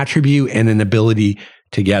putting an attribute and an ability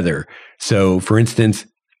together. So for instance,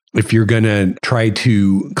 if you're going to try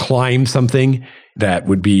to climb something, that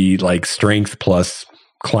would be like strength plus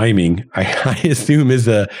climbing, I assume is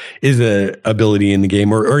a ability in the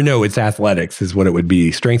game, or no, it's athletics is what it would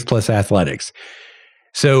be. Strength plus athletics.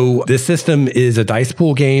 So this system is a dice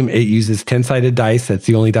pool game. It uses 10-sided dice. That's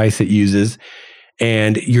the only dice it uses.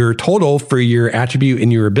 And your total for your attribute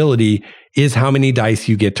and your ability is how many dice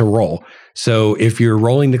you get to roll. So if you're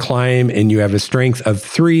rolling to climb and you have a strength of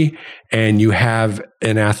 3 and you have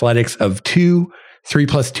an athletics of 2, 3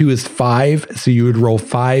 plus 2 is 5. So you would roll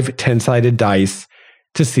 5 10-sided dice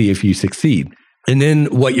to see if you succeed. And then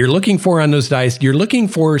what you're looking for on those dice, you're looking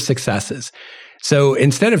for successes. So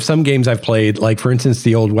instead of some games I've played, like for instance,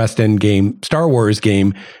 the old West End game, Star Wars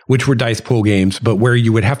game, which were dice pool games, but where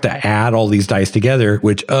you would have to add all these dice together,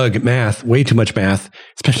 which, math, way too much math,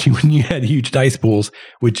 especially when you had huge dice pools,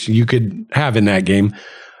 which you could have in that game.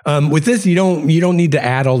 With this, you don't need to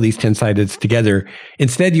add all these 10-sideds together.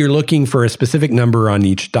 Instead, you're looking for a specific number on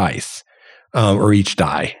each dice. Or each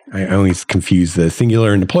die. I always confuse the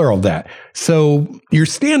singular and the plural of that. So your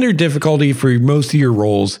standard difficulty for most of your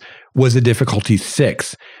rolls was a difficulty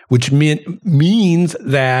 6, which means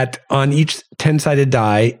that on each 10-sided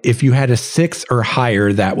die, if you had a 6 or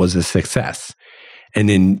higher, that was a success. And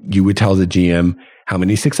then you would tell the GM how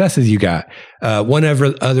many successes you got. One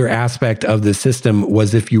other aspect of the system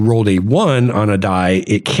was if you rolled a 1 on a die,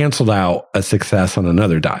 it canceled out a success on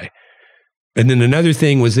another die. And then another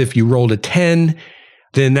thing was if you rolled a 10,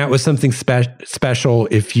 then that was something special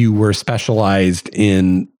if you were specialized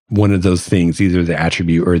in one of those things, either the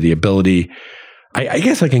attribute or the ability. I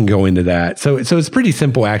guess I can go into that. So it's pretty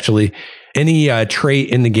simple, actually. Any trait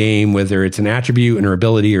in the game, whether it's an attribute, an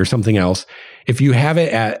ability, or something else, if you have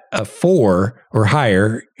it at a 4 or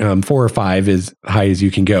higher, 4 or 5 is high as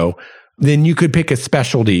you can go, then you could pick a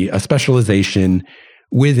specialty, a specialization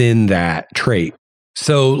within that trait.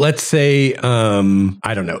 So let's say,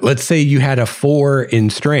 let's say you had a 4 in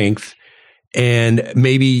strength and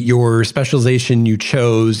maybe your specialization you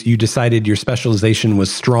decided your specialization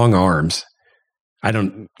was strong arms.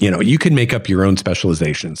 You can make up your own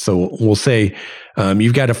specialization. So we'll say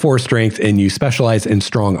you've got a 4 strength and you specialize in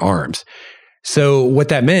strong arms. So what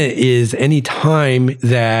that meant is any time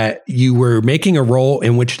that you were making a roll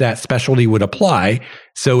in which that specialty would apply.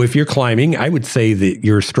 So if you're climbing, I would say that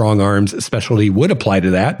your strong arms specialty would apply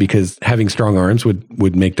to that because having strong arms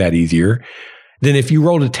would make that easier. Then if you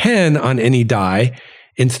rolled a 10 on any die,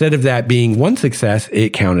 instead of that being 1 success,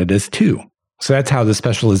 it counted as 2. So that's how the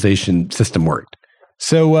specialization system worked.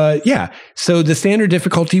 So so the standard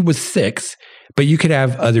difficulty was 6, but you could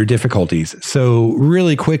have other difficulties. So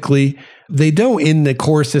really quickly, they don't, in the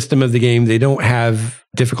core system of the game, they don't have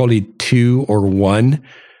difficulty 2 or 1,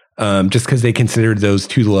 just because they considered those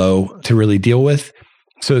too low to really deal with.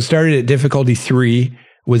 So it started at difficulty 3,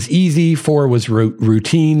 was easy, 4 was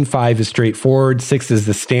routine, 5 is straightforward, 6 is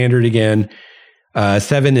the standard again,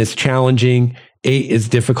 7 is challenging, 8 is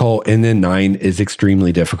difficult, and then 9 is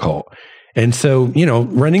extremely difficult. And so,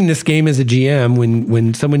 running this game as a GM,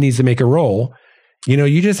 when someone needs to make a roll,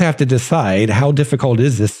 you just have to decide how difficult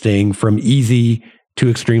is this thing from easy to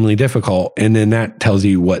extremely difficult. And then that tells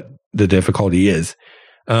you what the difficulty is.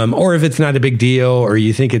 Or if it's not a big deal or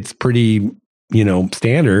you think it's pretty,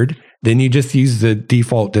 standard, then you just use the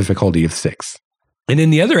default difficulty of 6. And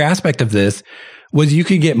then the other aspect of this was you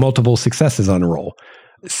could get multiple successes on a roll.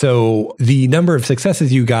 So the number of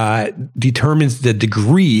successes you got determines the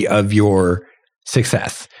degree of your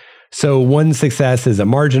success. So 1 success is a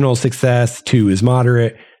marginal success, 2 is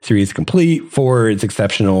moderate, 3 is complete, 4 is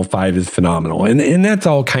exceptional, 5 is phenomenal. And that's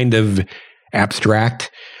all kind of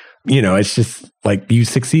abstract. It's just like you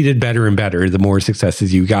succeeded better and better the more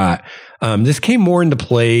successes you got. This came more into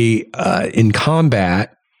play in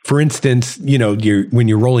combat. For instance, when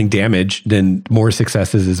you're rolling damage, then more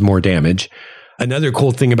successes is more damage. Another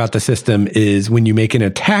cool thing about the system is when you make an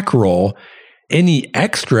attack roll, any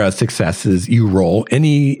extra successes you roll,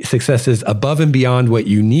 any successes above and beyond what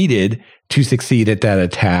you needed to succeed at that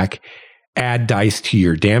attack, add dice to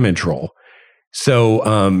your damage roll.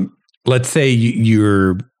 So let's say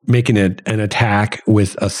you're making an attack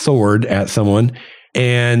with a sword at someone,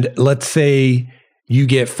 and let's say you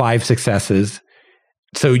get 5 successes.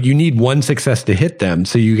 So you need 1 success to hit them.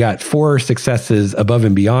 So you got 4 successes above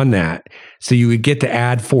and beyond that. So you would get to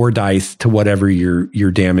add 4 dice to whatever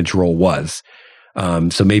your damage roll was.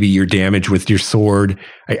 So maybe your damage with your sword,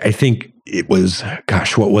 I think it was,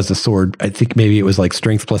 what was the sword? I think maybe it was like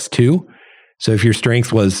strength plus 2. So if your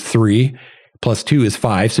strength was 3 plus 2 is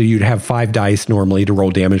 5. So you'd have 5 dice normally to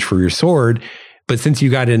roll damage for your sword. But since you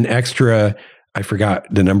got an extra, I forgot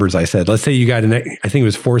the numbers I said. Let's say you got I think it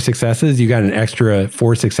was 4 successes. You got an extra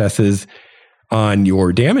 4 successes on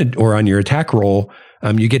your damage or on your attack roll.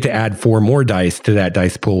 You get to add 4 more dice to that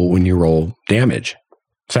dice pool when you roll damage.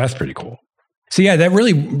 So that's pretty cool. So yeah, that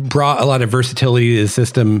really brought a lot of versatility to the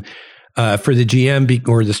system for the GM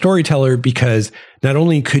or the storyteller, because not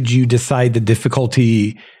only could you decide the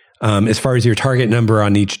difficulty as far as your target number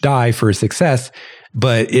on each die for a success,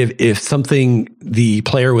 but if something the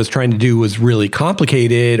player was trying to do was really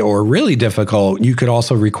complicated or really difficult, you could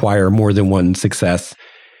also require more than 1 success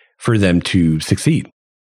for them to succeed.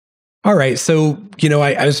 All right. So,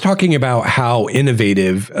 I was talking about how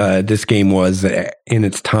innovative this game was in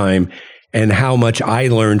its time and how much I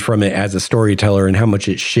learned from it as a storyteller and how much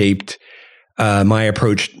it shaped my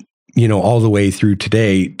approach, all the way through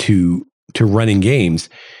today to running games.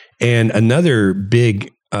 And another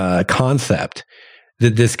big concept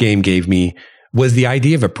that this game gave me was the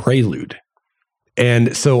idea of a prelude.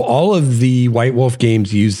 And so all of the White Wolf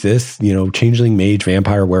games use this, Changeling, Mage,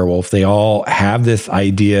 Vampire, Werewolf, they all have this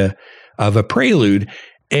idea of a prelude.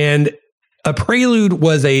 And a prelude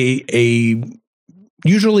was a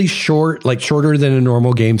usually shorter than a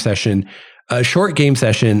normal game session, a short game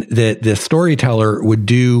session that the storyteller would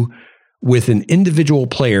do with an individual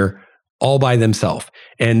player all by themselves.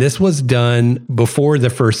 And this was done before the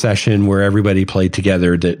first session where everybody played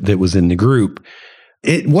together that was in the group.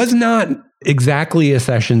 It was not exactly a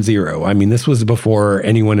session zero. I mean, this was before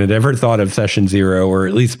anyone had ever thought of session zero, or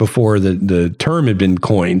at least before the term had been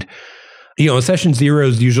coined. Session zero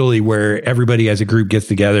is usually where everybody as a group gets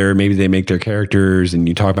together. Maybe they make their characters and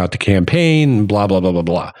you talk about the campaign and blah, blah, blah, blah,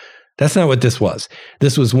 blah. That's not what this was.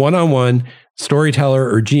 This was one-on-one storyteller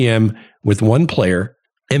or GM with one player.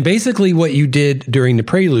 And basically what you did during the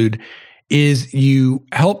prelude is you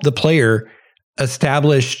help the player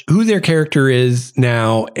establish who their character is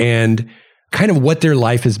now and kind of what their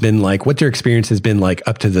life has been like, what their experience has been like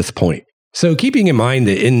up to this point. So keeping in mind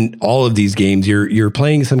that in all of these games, you're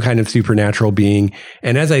playing some kind of supernatural being.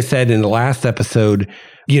 And as I said in the last episode,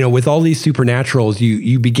 with all these supernaturals,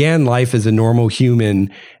 you began life as a normal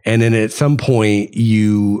human. And then at some point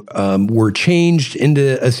you were changed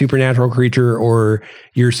into a supernatural creature, or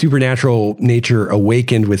your supernatural nature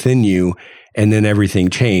awakened within you. And then everything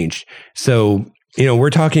changed. So, we're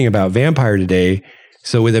talking about vampire today.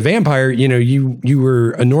 So with a vampire, you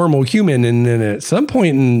were a normal human. And then at some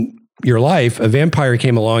point in your life, a vampire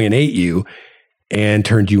came along and ate you and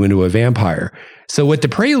turned you into a vampire. So what the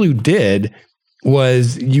prelude did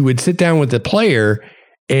was you would sit down with the player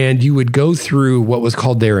and you would go through what was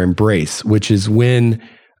called their embrace, which is when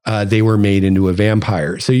they were made into a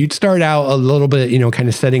vampire. So you'd start out a little bit, kind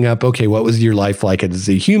of setting up, okay, what was your life like as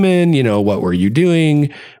a human? What were you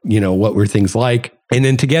doing? What were things like? And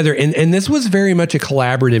then together, and this was very much a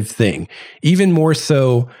collaborative thing, even more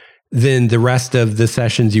so than the rest of the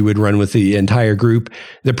sessions you would run with the entire group.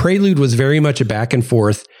 The prelude was very much a back and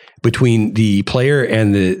forth between the player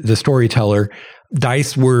and the storyteller.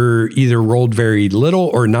 Dice were either rolled very little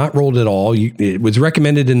or not rolled at all. It was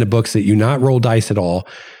recommended in the books that you not roll dice at all.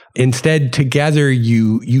 Instead, together,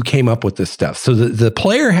 you came up with this stuff. So the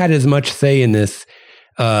player had as much say in this,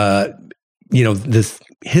 this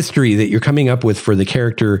history that you're coming up with for the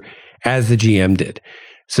character as the GM did.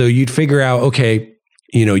 So you'd figure out, okay,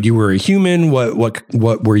 you were a human. What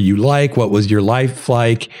were you like? What was your life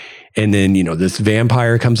like? And then, this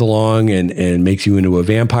vampire comes along and makes you into a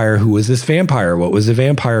vampire. Who was this vampire? What was the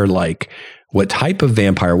vampire like? What type of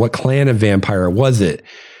vampire? What clan of vampire was it?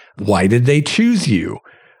 Why did they choose you?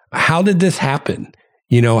 How did this happen?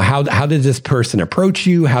 How did this person approach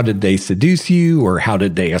you? How did they seduce you? Or how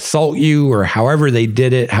did they assault you? Or however they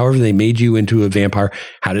did it, however they made you into a vampire,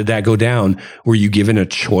 how did that go down? Were you given a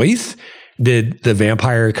choice? Did the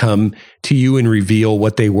vampire come to you and reveal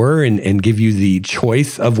what they were and give you the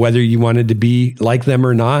choice of whether you wanted to be like them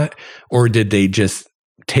or not? Or did they just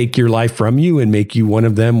take your life from you and make you one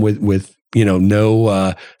of them with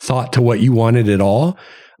no thought to what you wanted at all?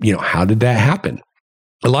 How did that happen?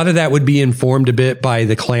 A lot of that would be informed a bit by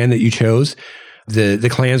the clan that you chose. The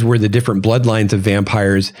clans were the different bloodlines of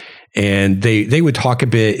vampires, and they would talk a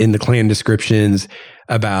bit in the clan descriptions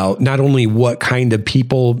about not only what kind of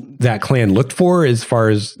people that clan looked for as far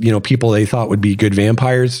as, people they thought would be good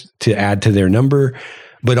vampires to add to their number,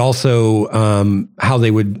 but also how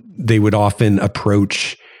they would often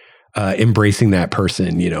approach embracing that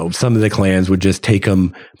person. Some of the clans would just take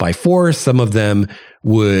them by force. Some of them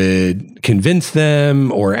would convince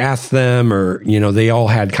them or ask them, or, they all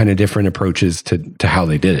had kind of different approaches to how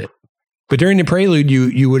they did it. But during the prelude,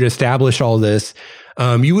 you would establish all this.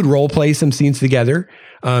 You would role play some scenes together.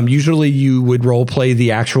 Usually you would role play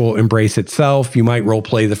the actual embrace itself. You might role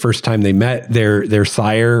play the first time they met their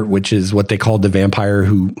sire, which is what they called the vampire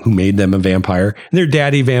who made them a vampire. Their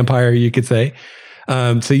daddy vampire, you could say.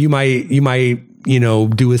 So you might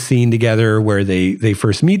do a scene together where they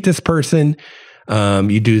first meet this person.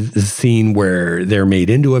 You do the scene where they're made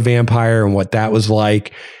into a vampire and what that was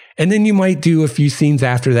like. And then you might do a few scenes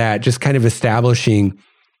after that, just kind of establishing,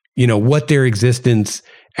 what their existence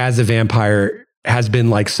as a vampire has been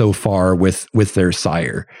like so far with their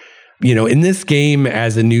sire. In this game,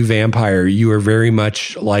 as a new vampire, you are very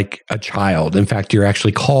much like a child. In fact, you're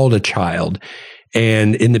actually called a child.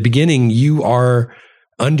 And in the beginning, you are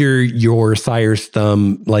under your sire's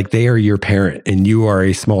thumb, like they are your parent and you are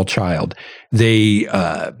a small child. They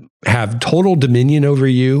have total dominion over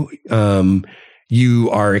you. You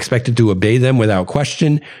are expected to obey them without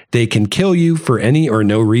question. They can kill you for any or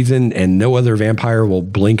no reason, and no other vampire will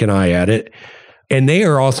blink an eye at it. And they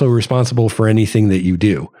are also responsible for anything that you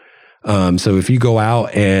do. So if you go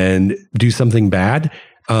out and do something bad,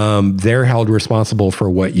 they're held responsible for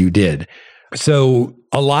what you did. So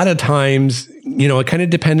a lot of times, it kind of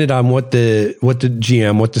depended on what the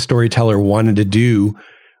GM, what the storyteller wanted to do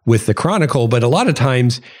with the chronicle. But a lot of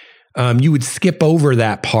times, you would skip over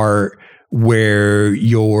that part where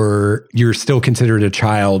you're still considered a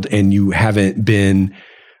child and you haven't been,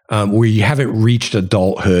 where you haven't reached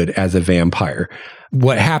adulthood as a vampire.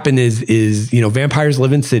 What happened is vampires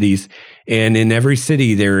live in cities, and in every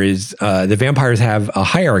city there is, the vampires have a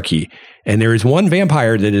hierarchy, and there is one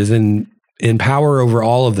vampire that is in power over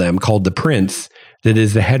all of them, called the Prince, that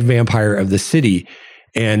is the head vampire of the city.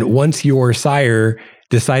 And once your sire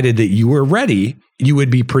decided that you were ready, you would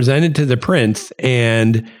be presented to the Prince,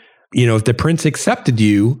 and if the Prince accepted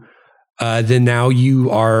you, then now you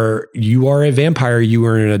are a vampire. You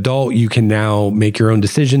are an adult. You can now make your own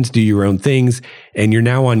decisions, do your own things, and you're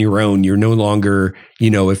now on your own. You're no longer,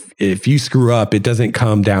 if you screw up, it doesn't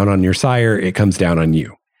come down on your sire, it comes down on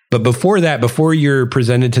you. But before that, before you're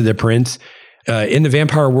presented to the Prince, in the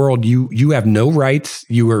vampire world, you have no rights.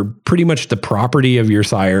 You are pretty much the property of your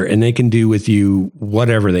sire, and they can do with you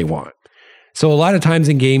whatever they want. So a lot of times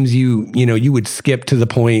in games, you would skip to the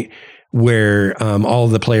point where all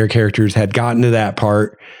of the player characters had gotten to that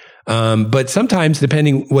part. But sometimes,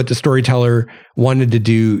 depending what the storyteller wanted to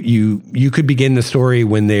do, you could begin the story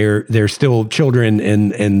when they're still children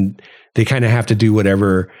and they kind of have to do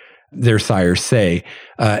whatever their sires say,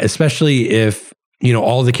 especially if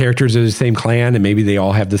all the characters are the same clan and maybe they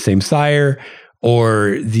all have the same sire,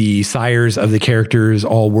 or the sires of the characters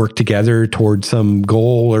all work together towards some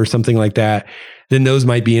goal or something like that. Then those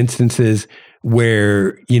might be instances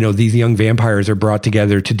where these young vampires are brought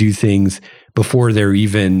together to do things before they're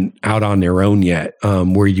even out on their own yet,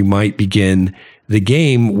 where you might begin the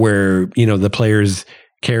game where the players'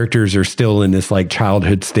 characters are still in this like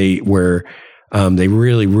childhood state where they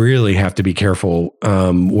really, really have to be careful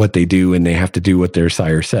what they do, and they have to do what their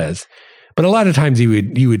sire says. But a lot of times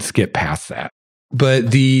you would skip past that.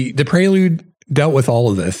 But the Prelude dealt with all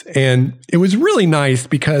of this, and it was really nice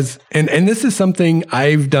because, and this is something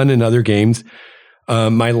I've done in other games.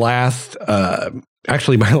 My last, I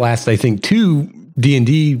think 2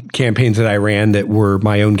 D&D campaigns that I ran that were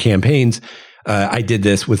my own campaigns, I did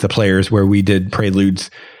this with the players where we did preludes,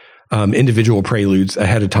 individual preludes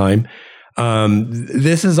ahead of time.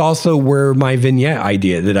 This is also where my vignette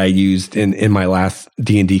idea that I used in my last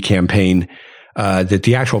D&D campaign, that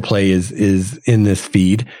the actual play is in this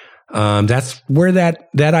feed. That's where that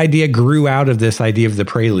idea grew out of, this idea of the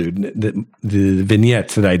prelude, the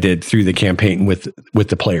vignettes that I did through the campaign with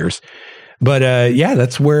the players. But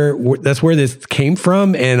that's where this came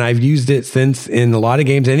from, and I've used it since in a lot of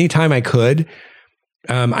games. Anytime I could,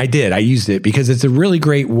 I used it because it's a really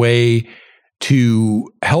great way to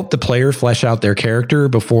help the player flesh out their character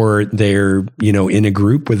before they're, in a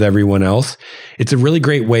group with everyone else. It's a really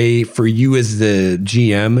great way for you as the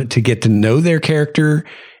GM to get to know their character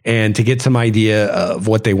and to get some idea of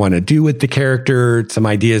what they want to do with the character, some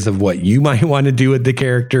ideas of what you might want to do with the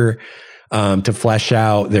character, to flesh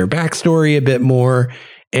out their backstory a bit more.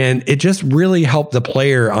 And it just really helped the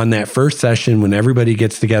player on that first session when everybody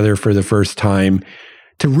gets together for the first time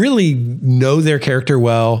to really know their character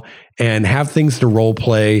well and have things to role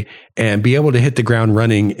play and be able to hit the ground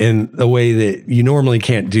running in a way that you normally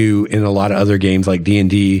can't do in a lot of other games like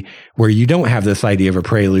D&D, where you don't have this idea of a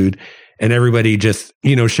prelude and everybody just,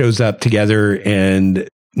 shows up together and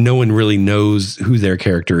no one really knows who their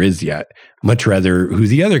character is yet, much rather who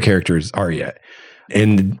the other characters are yet.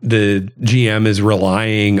 And the GM is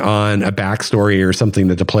relying on a backstory or something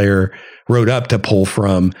that the player wrote up to pull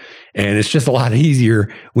from. And it's just a lot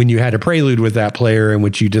easier when you had a prelude with that player in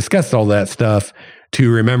which you discussed all that stuff to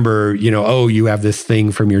remember, you have this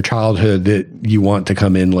thing from your childhood that you want to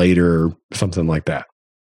come in later or something like that.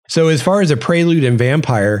 So as far as a prelude and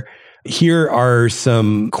vampire, here are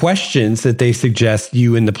some questions that they suggest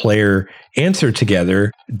you and the player answer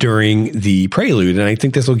together during the prelude. And I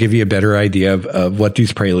think this will give you a better idea of what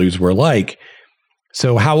these preludes were like.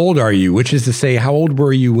 So how old are you? Which is to say, how old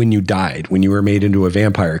were you when you died, when you were made into a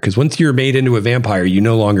vampire? Because once you're made into a vampire, you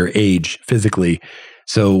no longer age physically.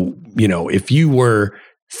 So, if you were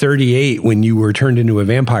 38 when you were turned into a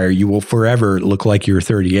vampire, you will forever look like you're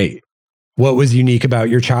 38. What was unique about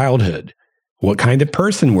your childhood? What kind of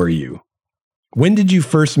person were you? When did you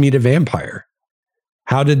first meet a vampire?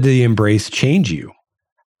 How did the embrace change you?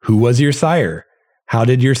 Who was your sire? How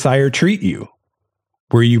did your sire treat you?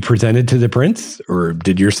 Were you presented to the prince, or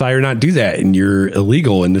did your sire not do that and you're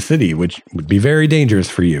illegal in the city, which would be very dangerous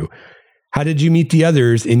for you? How did you meet the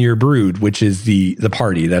others in your brood, which is the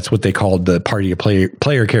party? That's what they called the party of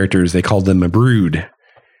player characters. They called them a brood.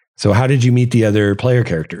 So how did you meet the other player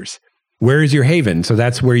characters? Where is your haven? So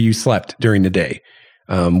that's where you slept during the day.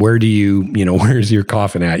 Where's your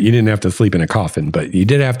coffin at? You didn't have to sleep in a coffin, but you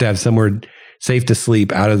did have to have somewhere safe to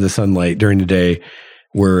sleep out of the sunlight during the day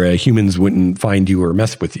where humans wouldn't find you or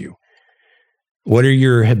mess with you. What are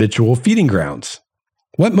your habitual feeding grounds?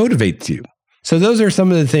 What motivates you? So those are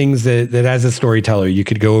some of the things that as a storyteller, you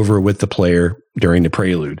could go over with the player during the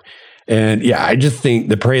prelude. And yeah, I just think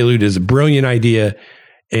the prelude is a brilliant idea.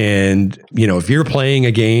 And, if you're playing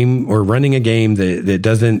a game or running a game that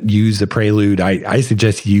doesn't use the prelude, I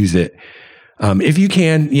suggest you use it. If you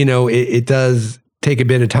can, it does take a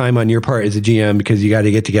bit of time on your part as a GM because you got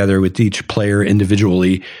to get together with each player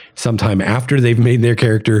individually sometime after they've made their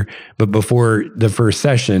character, but before the first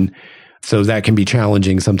session. So that can be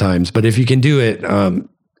challenging sometimes. But if you can do it,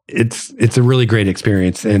 it's a really great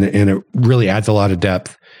experience and it really adds a lot of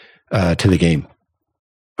depth to the game.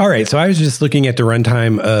 All right, so I was just looking at the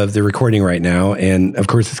runtime of the recording right now, and of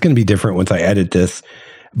course it's going to be different once I edit this.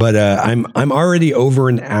 But I'm already over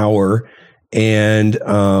an hour, and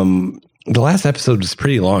the last episode was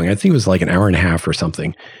pretty long. I think it was like an hour and a half or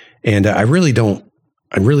something. And I really don't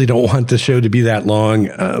want the show to be that long.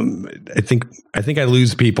 I think I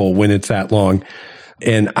lose people when it's that long.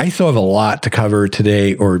 And I still have a lot to cover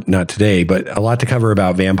today, or not today, but a lot to cover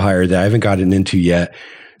about Vampire that I haven't gotten into yet.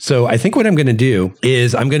 So I think what I'm going to do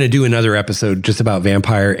is I'm going to do another episode just about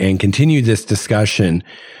Vampire and continue this discussion.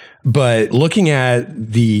 But looking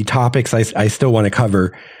at the topics I still want to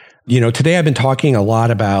cover, today I've been talking a lot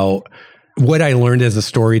about what I learned as a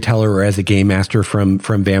storyteller or as a game master from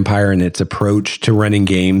Vampire and its approach to running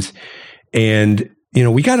games. And,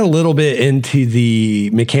 we got a little bit into the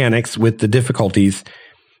mechanics with the difficulties,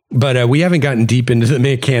 but we haven't gotten deep into the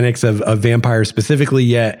mechanics of Vampire specifically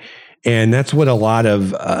yet. And that's what a lot of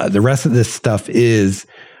the rest of this stuff is.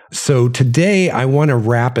 So today I want to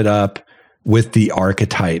wrap it up with the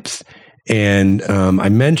archetypes. And I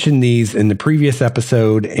mentioned these in the previous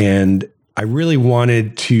episode, and I really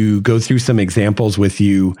wanted to go through some examples with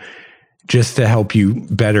you just to help you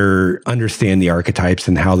better understand the archetypes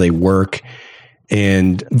and how they work.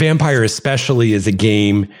 And Vampire especially is a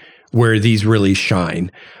game where these really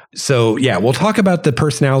shine. So yeah, we'll talk about the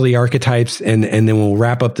personality archetypes and then we'll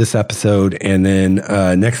wrap up this episode. And then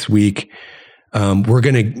next week, we're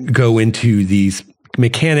going to go into these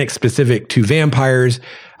mechanics specific to vampires.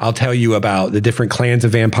 I'll tell you about the different clans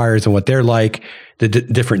of vampires and what they're like, the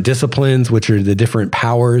different disciplines, which are the different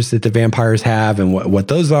powers that the vampires have and what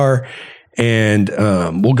those are. And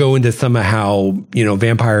we'll go into some of how,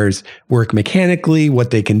 vampires work mechanically,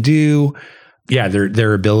 what they can do. Yeah,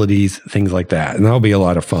 their abilities, things like that. And that'll be a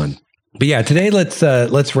lot of fun. But yeah, today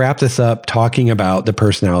let's wrap this up talking about the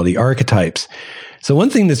personality archetypes. So one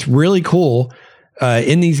thing that's really cool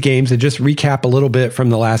in these games, to just recap a little bit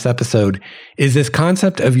from the last episode, is this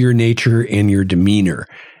concept of your nature and your demeanor.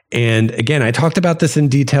 And again, I talked about this in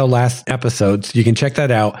detail last episode, so you can check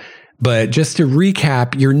that out. But just to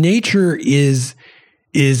recap, your nature is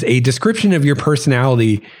a description of your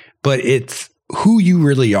personality, but it's who you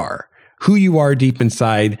really are. Who you are deep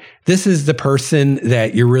inside. This is the person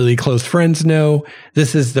that your really close friends know.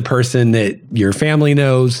 This is the person that your family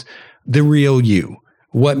knows, the real you.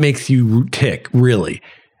 What makes you tick, really.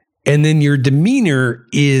 And then your demeanor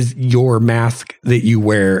is your mask that you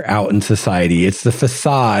wear out in society. It's the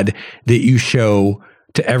facade that you show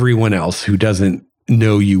to everyone else who doesn't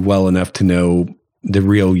know you well enough to know the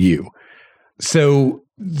real you. So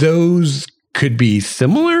those could be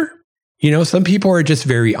similar. Some people are just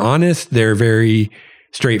very honest. They're very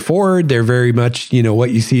straightforward. They're very much,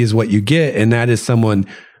 what you see is what you get. And that is someone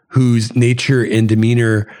whose nature and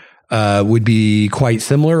demeanor would be quite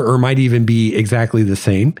similar or might even be exactly the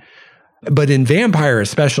same. But in Vampire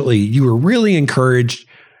especially, you are really encouraged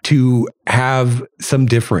to have some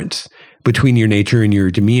difference between your nature and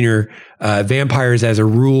your demeanor. Vampires, as a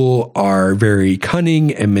rule, are very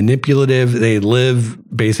cunning and manipulative. They live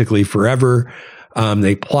basically forever.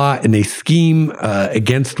 They plot and they scheme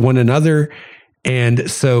against one another.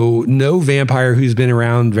 And so no vampire who's been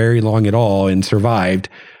around very long at all and survived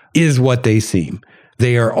is what they seem.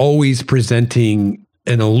 They are always presenting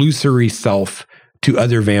an illusory self to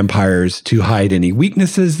other vampires to hide any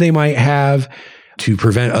weaknesses they might have, to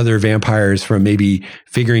prevent other vampires from maybe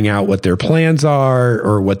figuring out what their plans are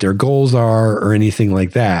or what their goals are or anything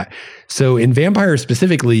like that. So in vampires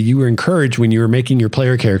specifically, you were encouraged when you were making your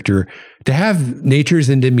player character to have natures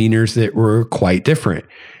and demeanors that were quite different.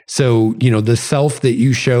 So, the self that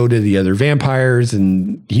you show to the other vampires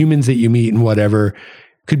and humans that you meet and whatever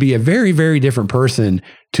could be a very, very different person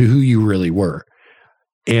to who you really were.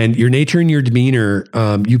 And your nature and your demeanor,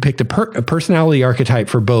 you picked a personality archetype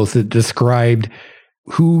for both that described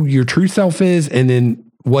who your true self is and then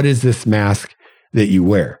what is this mask that you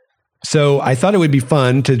wear. So I thought it would be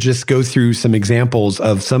fun to just go through some examples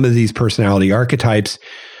of some of these personality archetypes.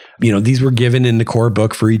 These were given in the core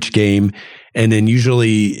book for each game. And then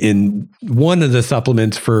usually in one of the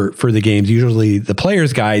supplements for the games, usually the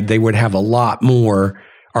player's guide, they would have a lot more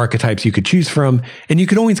archetypes you could choose from. And you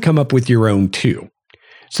could always come up with your own too.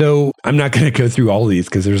 So I'm not going to go through all of these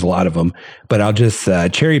because there's a lot of them, but I'll just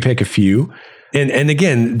cherry pick a few. And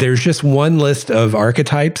again, there's just one list of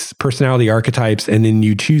archetypes, personality archetypes, and then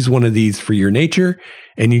you choose one of these for your nature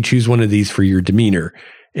and you choose one of these for your demeanor.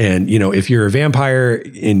 And, if you're a vampire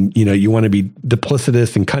and, you want to be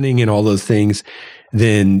duplicitous and cunning and all those things,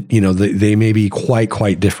 then, they may be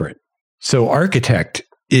quite different. So architect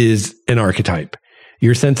is an archetype.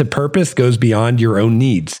 Your sense of purpose goes beyond your own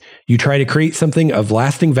needs. You try to create something of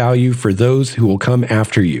lasting value for those who will come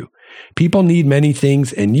after you. People need many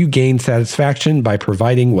things, and you gain satisfaction by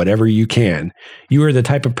providing whatever you can. You are the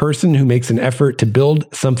type of person who makes an effort to build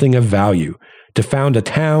something of value, to found a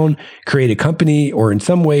town, create a company, or in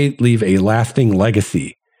some way leave a lasting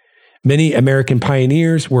legacy. Many American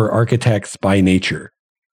pioneers were architects by nature.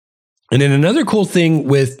 And then another cool thing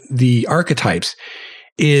with the archetypes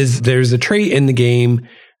is there's a trait in the game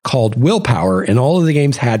called willpower, and all of the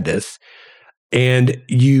games had this. And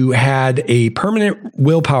you had a permanent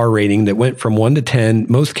willpower rating that went from 1 to 10.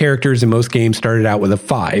 Most characters in most games started out with a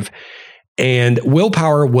 5. And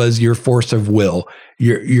willpower was your force of will,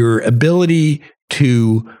 your ability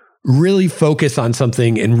to really focus on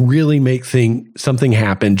something and really make something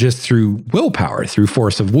happen just through willpower, through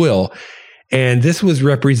force of will. And this was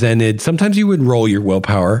represented, sometimes you would roll your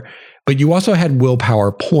willpower, but you also had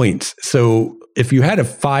willpower points. So if you had a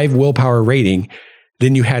 5 willpower rating,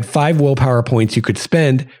 then you had 5 willpower points you could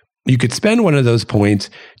spend. You could spend one of those points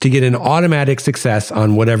to get an automatic success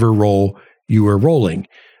on whatever roll you were rolling.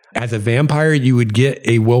 As a vampire, you would get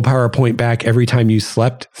a willpower point back every time you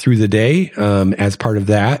slept through the day as part of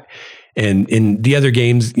that. And in the other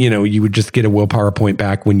games, you would just get a willpower point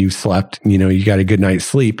back when you slept. You got a good night's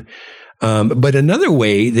sleep. But another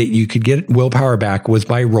way that you could get willpower back was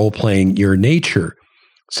by role-playing your nature.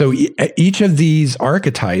 So each of these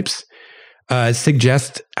archetypes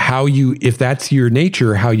suggest if that's your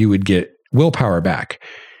nature, how you would get willpower back.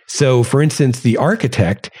 So for instance, the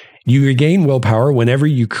architect, you regain willpower whenever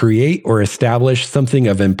you create or establish something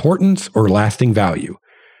of importance or lasting value.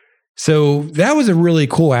 So that was a really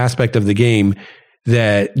cool aspect of the game,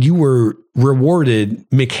 that you were rewarded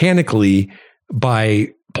mechanically by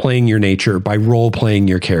playing your nature, by role-playing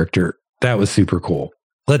your character. That was super cool.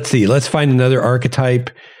 Let's see. Let's find another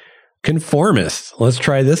archetype. Conformist. Let's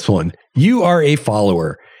try this one. You are a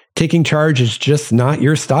follower. Taking charge is just not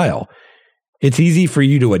your style. It's easy for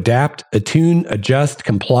you to adapt, attune, adjust,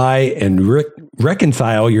 comply, and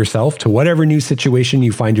reconcile yourself to whatever new situation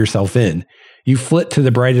you find yourself in. You flit to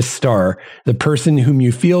the brightest star, the person whom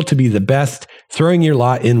you feel to be the best, throwing your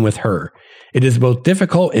lot in with her. It is both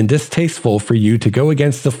difficult and distasteful for you to go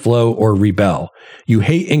against the flow or rebel. You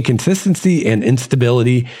hate inconsistency and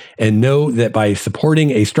instability and know that by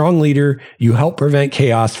supporting a strong leader, you help prevent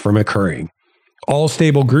chaos from occurring. All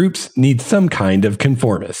stable groups need some kind of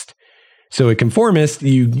conformist. So a conformist,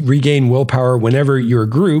 you regain willpower whenever your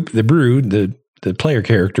group, the brood, the player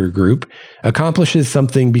character group, accomplishes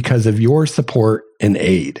something because of your support and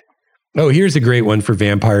aid. Oh, here's a great one for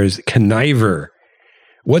vampires. Conniver.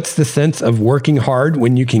 What's the sense of working hard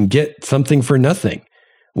when you can get something for nothing?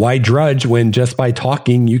 Why drudge when just by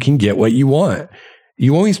talking you can get what you want?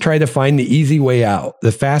 You always try to find the easy way out,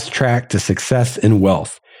 the fast track to success and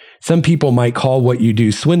wealth. Some people might call what you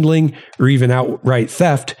do swindling or even outright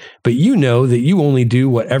theft, but you know that you only do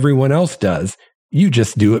what everyone else does. You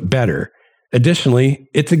just do it better. Additionally,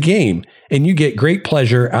 it's a game, and you get great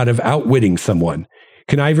pleasure out of outwitting someone.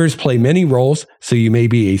 Connivers play many roles, so you may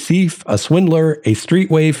be a thief, a swindler, a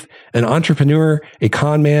street waif, an entrepreneur, a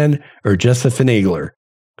con man, or just a finagler.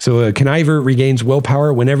 So a conniver regains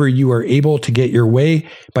willpower whenever you are able to get your way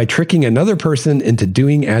by tricking another person into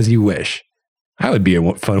doing as you wish. That would be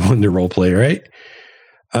a fun one to roleplay, right?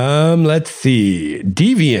 Let's see.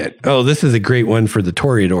 Deviant. Oh, this is a great one for the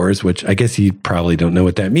Toreadors, which I guess you probably don't know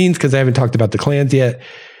what that means because I haven't talked about the clans yet.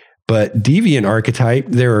 But Deviant archetype,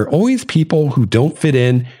 there are always people who don't fit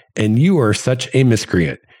in, and you are such a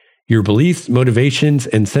miscreant. Your beliefs, motivations,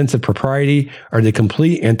 and sense of propriety are the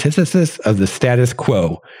complete antithesis of the status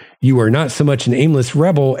quo. You are not so much an aimless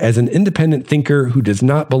rebel as an independent thinker who does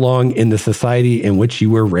not belong in the society in which you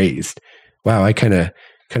were raised. Wow, I kind of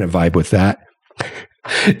vibe with that.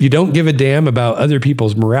 You don't give a damn about other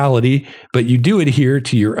people's morality, but you do adhere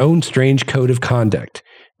to your own strange code of conduct.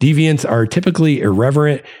 Deviants are typically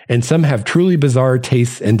irreverent, and some have truly bizarre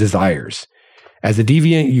tastes and desires. As a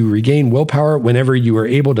deviant, you regain willpower whenever you are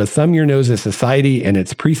able to thumb your nose at society and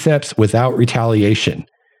its precepts without retaliation.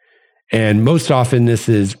 And most often, this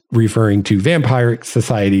is referring to vampire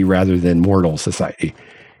society rather than mortal society.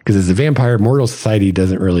 Because as a vampire, mortal society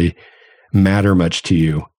doesn't really matter much to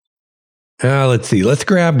you. Let's see. Let's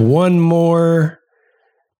grab one more.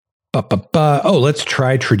 Oh, let's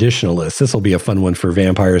try traditionalist. This will be a fun one for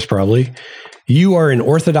vampires, probably. You are an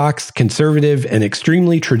orthodox, conservative, and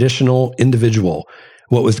extremely traditional individual.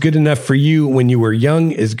 What was good enough for you when you were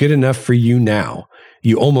young is good enough for you now.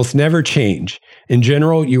 You almost never change. In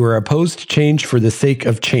general, you are opposed to change for the sake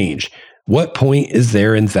of change. What point is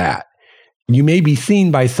there in that? You may be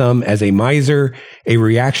seen by some as a miser, a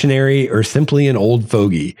reactionary, or simply an old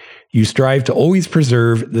fogey. You strive to always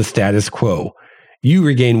preserve the status quo. You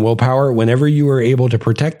regain willpower whenever you are able to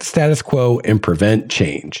protect the status quo and prevent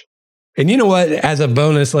change. And you know what? As a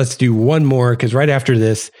bonus, let's do one more, because right after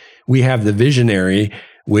this, we have the visionary,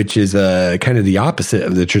 which is kind of the opposite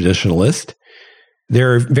of the traditionalist.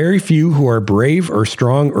 There are very few who are brave or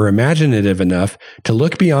strong or imaginative enough to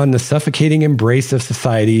look beyond the suffocating embrace of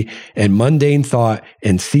society and mundane thought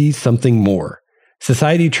and see something more.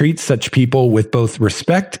 Society treats such people with both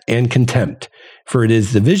respect and contempt, for it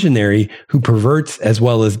is the visionary who perverts as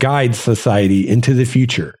well as guides society into the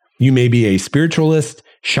future. You may be a spiritualist,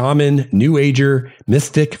 shaman, new ager,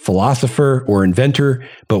 mystic, philosopher, or inventor,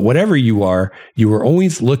 but whatever you are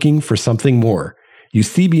always looking for something more. You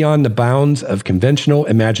see beyond the bounds of conventional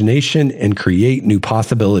imagination and create new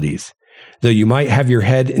possibilities. Though you might have your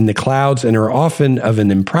head in the clouds and are often of an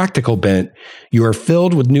impractical bent, you are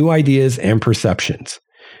filled with new ideas and perceptions.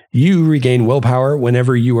 You regain willpower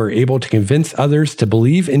whenever you are able to convince others to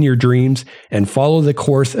believe in your dreams and follow the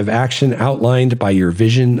course of action outlined by your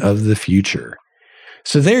vision of the future.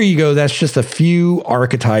 So there you go. That's just a few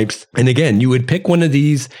archetypes. And again, you would pick one of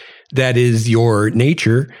these that is your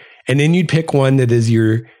nature, and then you'd pick one that is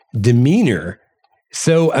your demeanor.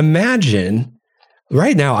 So imagine,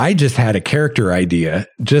 right now, I just had a character idea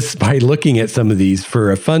just by looking at some of these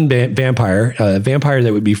for a fun vampire, a vampire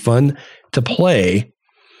that would be fun to play.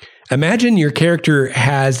 Imagine your character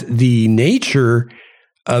has the nature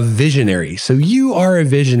of visionary. So you are a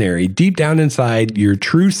visionary. Deep down inside, your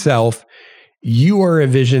true self, you are a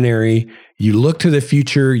visionary. You look to the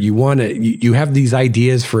future. You have these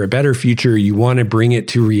ideas for a better future. You want to bring it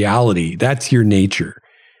to reality. That's your nature.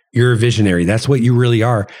 You're a visionary. That's what you really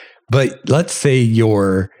are. But let's say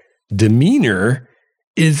your demeanor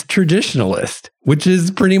is traditionalist, which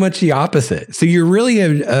is pretty much the opposite. So you're really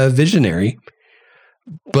a visionary,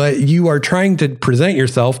 but you are trying to present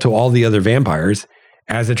yourself to all the other vampires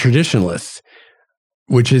as a traditionalist,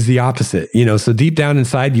 which is the opposite. So deep down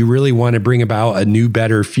inside, you really want to bring about a new,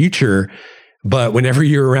 better future. But whenever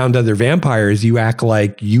you're around other vampires, you act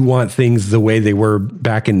like you want things the way they were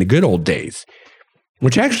back in the good old days,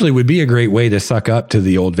 which actually would be a great way to suck up to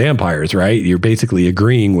the old vampires, right? You're basically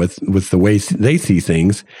agreeing with the way they see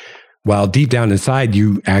things, while deep down inside,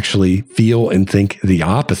 you actually feel and think the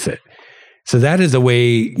opposite. So that is a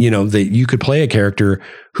way, that you could play a character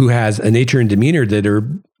who has a nature and demeanor that are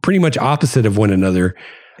pretty much opposite of one another,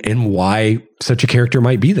 and why such a character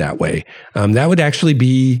might be that way. That would actually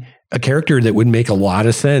be a character that would make a lot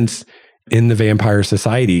of sense in the vampire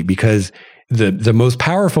society, because the most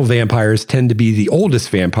powerful vampires tend to be the oldest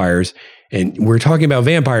vampires. And we're talking about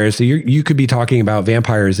vampires, so you could be talking about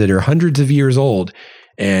vampires that are hundreds of years old.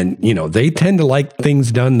 And, they tend to like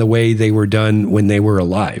things done the way they were done when they were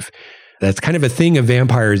alive. That's kind of a thing of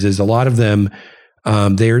vampires, is a lot of them,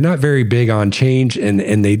 they are not very big on change,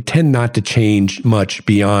 and they tend not to change much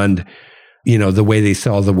beyond, the way they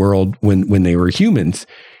saw the world when they were humans.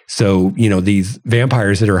 So, these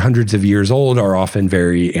vampires that are hundreds of years old are often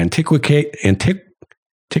very antiquated.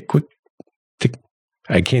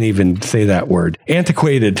 I can't even say that word.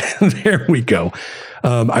 Antiquated. There we go.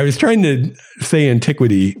 I was trying to say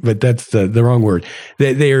antiquity, but that's the wrong word.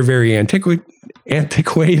 They are very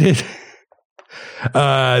antiquated.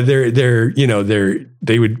 They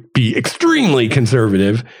would be extremely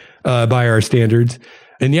conservative by our standards.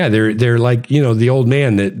 And yeah, they're like, the old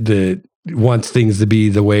man that wants things to be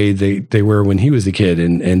the way they were when he was a kid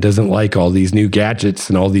and doesn't like all these new gadgets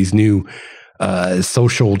and all these new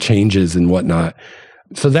social changes and whatnot.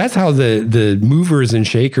 So that's how the movers and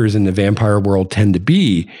shakers in the vampire world tend to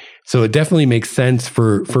be. So it definitely makes sense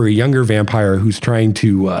for a younger vampire who's trying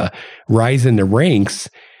to rise in the ranks,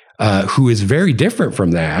 who is very different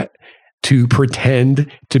from that, to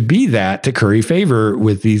pretend to be that, to curry favor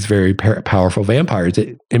with these very powerful vampires.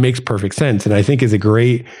 It makes perfect sense, and I think is a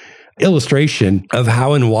great illustration of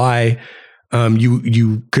how and why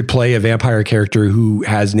you could play a vampire character who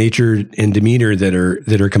has nature and demeanor that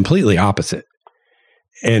are completely opposite.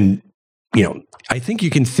 And I think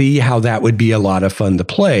you can see how that would be a lot of fun to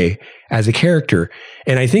play as a character.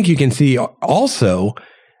 And I think you can see also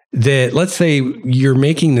that, let's say you're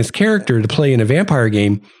making this character to play in a vampire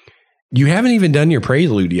game. You haven't even done your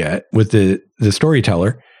prelude yet with the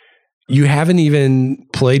storyteller. You haven't even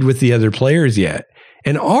played with the other players yet.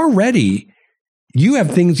 And already you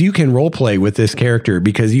have things you can role play with this character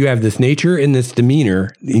because you have this nature and this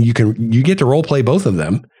demeanor. And you get to role play both of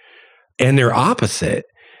them, and they're opposite.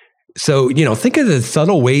 So, think of the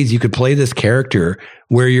subtle ways you could play this character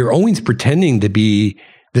where you're always pretending to be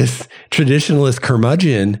this traditionalist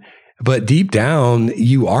curmudgeon, but deep down,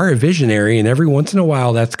 you are a visionary, and every once in a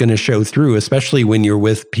while, that's going to show through, especially when you're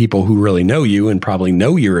with people who really know you and probably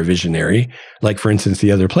know you're a visionary, like, for instance,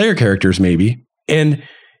 the other player characters maybe. And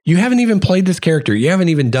you haven't even played this character. You haven't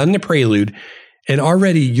even done the prelude, and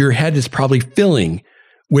already your head is probably filling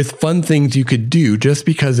with fun things you could do just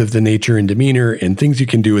because of the nature and demeanor and things you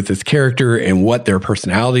can do with this character and what their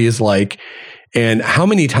personality is like. And how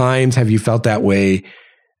many times have you felt that way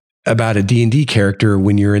about a D&D character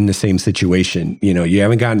when you're in the same situation? You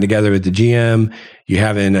haven't gotten together with the GM, you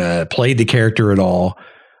haven't played the character at all.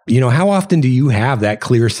 How often do you have that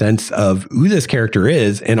clear sense of who this character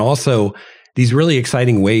is, and also these really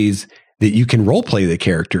exciting ways that you can role play the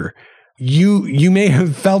character? You may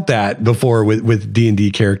have felt that before with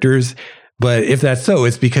D&D characters, but if that's so,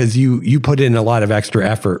 it's because you put in a lot of extra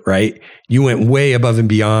effort, right? You went way above and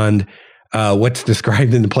beyond what's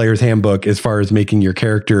described in the player's handbook as far as making your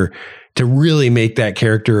character to really make that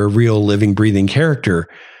character a real living, breathing character,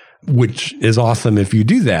 which is awesome if you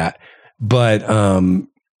do that. But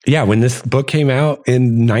when this book came out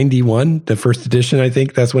in 91, the first edition, I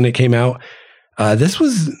think that's when it came out. This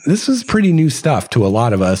was pretty new stuff to a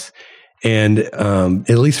lot of us. And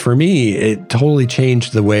at least for me, it totally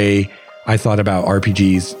changed the way I thought about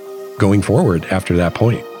RPGs going forward after that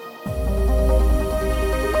point.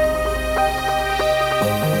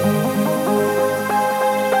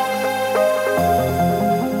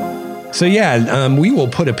 So we will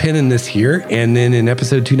put a pin in this here. And then in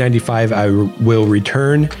episode 295, I will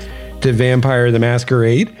return to Vampire the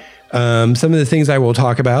Masquerade. Some of the things I will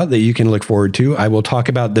talk about that you can look forward to. I will talk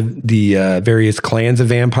about the various clans of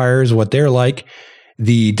vampires, what they're like,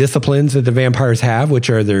 the disciplines that the vampires have, which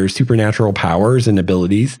are their supernatural powers and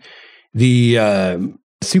abilities, the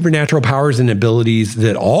supernatural powers and abilities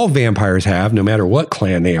that all vampires have, no matter what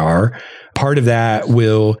clan they are. Part of that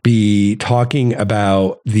will be talking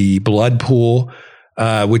about the blood pool,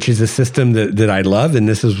 which is a system that I love. And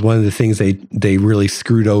this is one of the things they really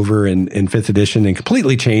screwed over in 5th edition and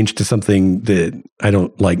completely changed to something that I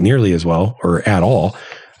don't like nearly as well or at all.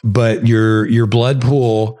 But your blood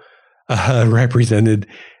pool represented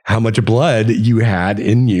how much blood you had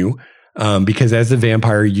in you. Because as a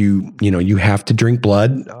vampire, you have to drink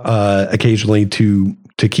blood occasionally to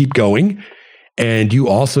keep going. And you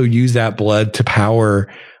also use that blood to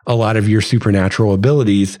power a lot of your supernatural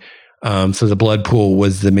abilities. So the blood pool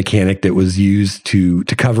was the mechanic that was used to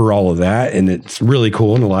cover all of that. And it's really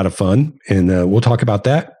cool and a lot of fun. And we'll talk about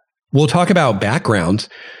that. We'll talk about backgrounds.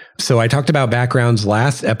 So I talked about backgrounds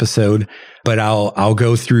last episode, but I'll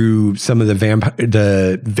go through some of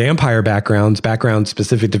the vampire backgrounds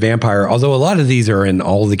specific to vampire, although a lot of these are in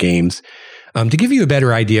all the games, to give you a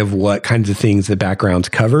better idea of what kinds of things the backgrounds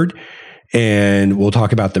covered. And we'll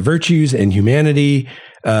talk about the virtues and humanity.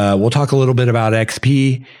 We'll talk a little bit about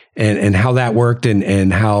XP and how that worked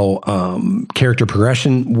and how character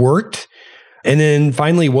progression worked. And then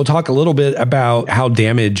finally, we'll talk a little bit about how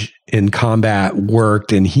damage in combat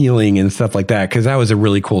worked and healing and stuff like that, because that was a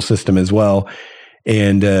really cool system as well.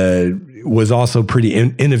 And was also pretty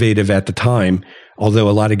innovative at the time. Although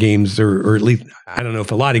a lot of games, or at least, I don't know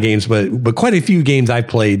if a lot of games, but quite a few games I've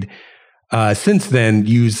played since then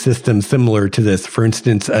use systems similar to this. For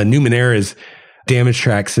instance, Numenera's damage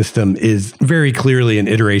track system is very clearly an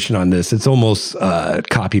iteration on this. It's almost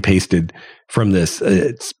copy pasted from this.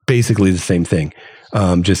 It's basically the same thing,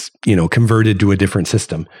 just converted to a different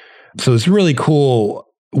system. So it's a really cool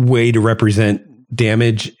way to represent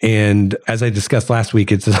damage. And as I discussed last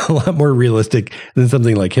week, it's a lot more realistic than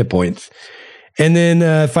something like hit points. And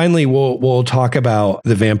then finally, we'll talk about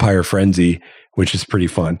the Vampire Frenzy, which is pretty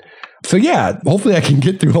fun. So yeah, hopefully I can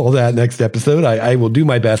get through all that next episode. I will do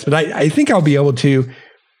my best, but I think I'll be able to.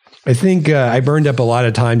 I think I burned up a lot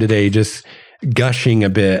of time today just gushing a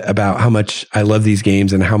bit about how much I love these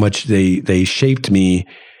games and how much they shaped me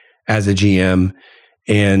as a GM.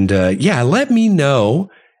 And let me know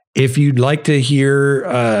if you'd like to hear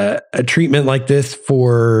a treatment like this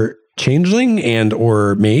for Changeling and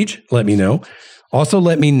or Mage. Let me know. Also,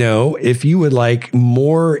 let me know if you would like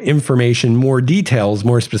more information, more details,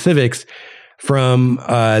 more specifics from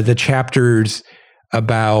the chapters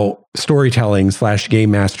about storytelling /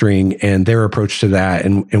 game mastering and their approach to that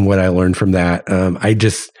and what I learned from that. I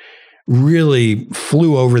just really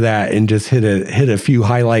flew over that and just hit a few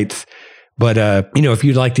highlights. But if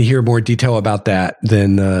you'd like to hear more detail about that,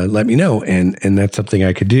 then let me know, and that's something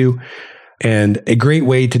I could do. And a great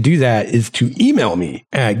way to do that is to email me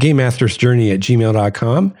at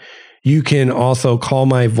gamemastersjourney@gmail.com. You can also call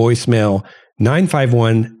my voicemail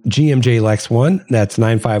 951-GMJ-LEX1. That's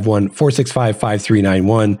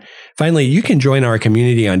 951-465-5391. Finally, you can join our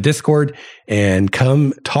community on Discord and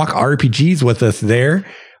come talk RPGs with us there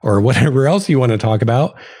or whatever else you want to talk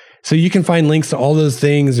about. So you can find links to all those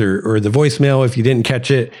things or the voicemail if you didn't catch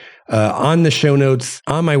it on the show notes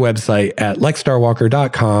on my website at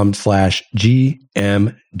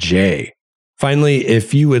lexstarwalker.com/GMJ. Finally,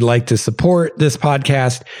 if you would like to support this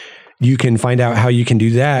podcast, you can find out how you can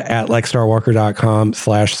do that at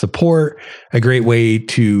lexstarwalker.com/support. A great way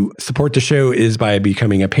to support the show is by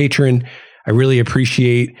becoming a patron. I really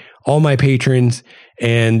appreciate all my patrons,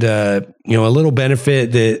 and a little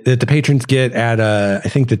benefit that the patrons get at I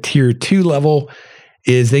think the tier 2 level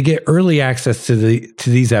is they get early access to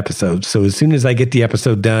these episodes. So as soon as I get the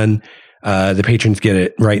episode done, the patrons get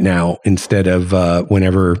it right now instead of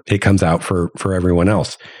whenever it comes out for everyone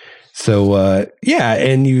else. So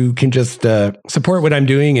and you can just support what I'm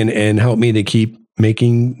doing and help me to keep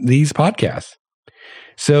making these podcasts.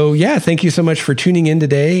 So yeah, thank you so much for tuning in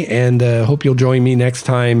today, and hope you'll join me next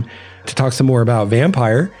time to talk some more about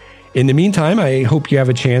Vampire. In the meantime, I hope you have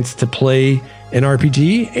a chance to play an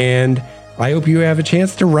RPG, and I hope you have a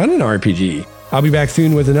chance to run an RPG. I'll be back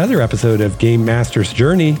soon with another episode of Game Master's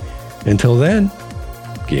Journey. Until then,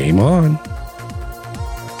 game on.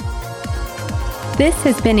 This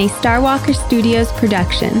has been a Starwalker Studios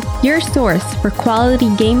production, your source for quality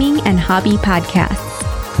gaming and hobby podcasts.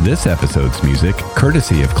 This episode's music,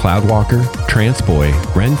 courtesy of Cloudwalker, Transboy,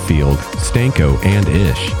 Renfield, Stanko, and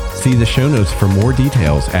Ish. See the show notes for more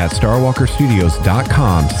details at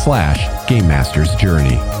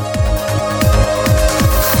starwalkerstudios.com/GameMastersJourney.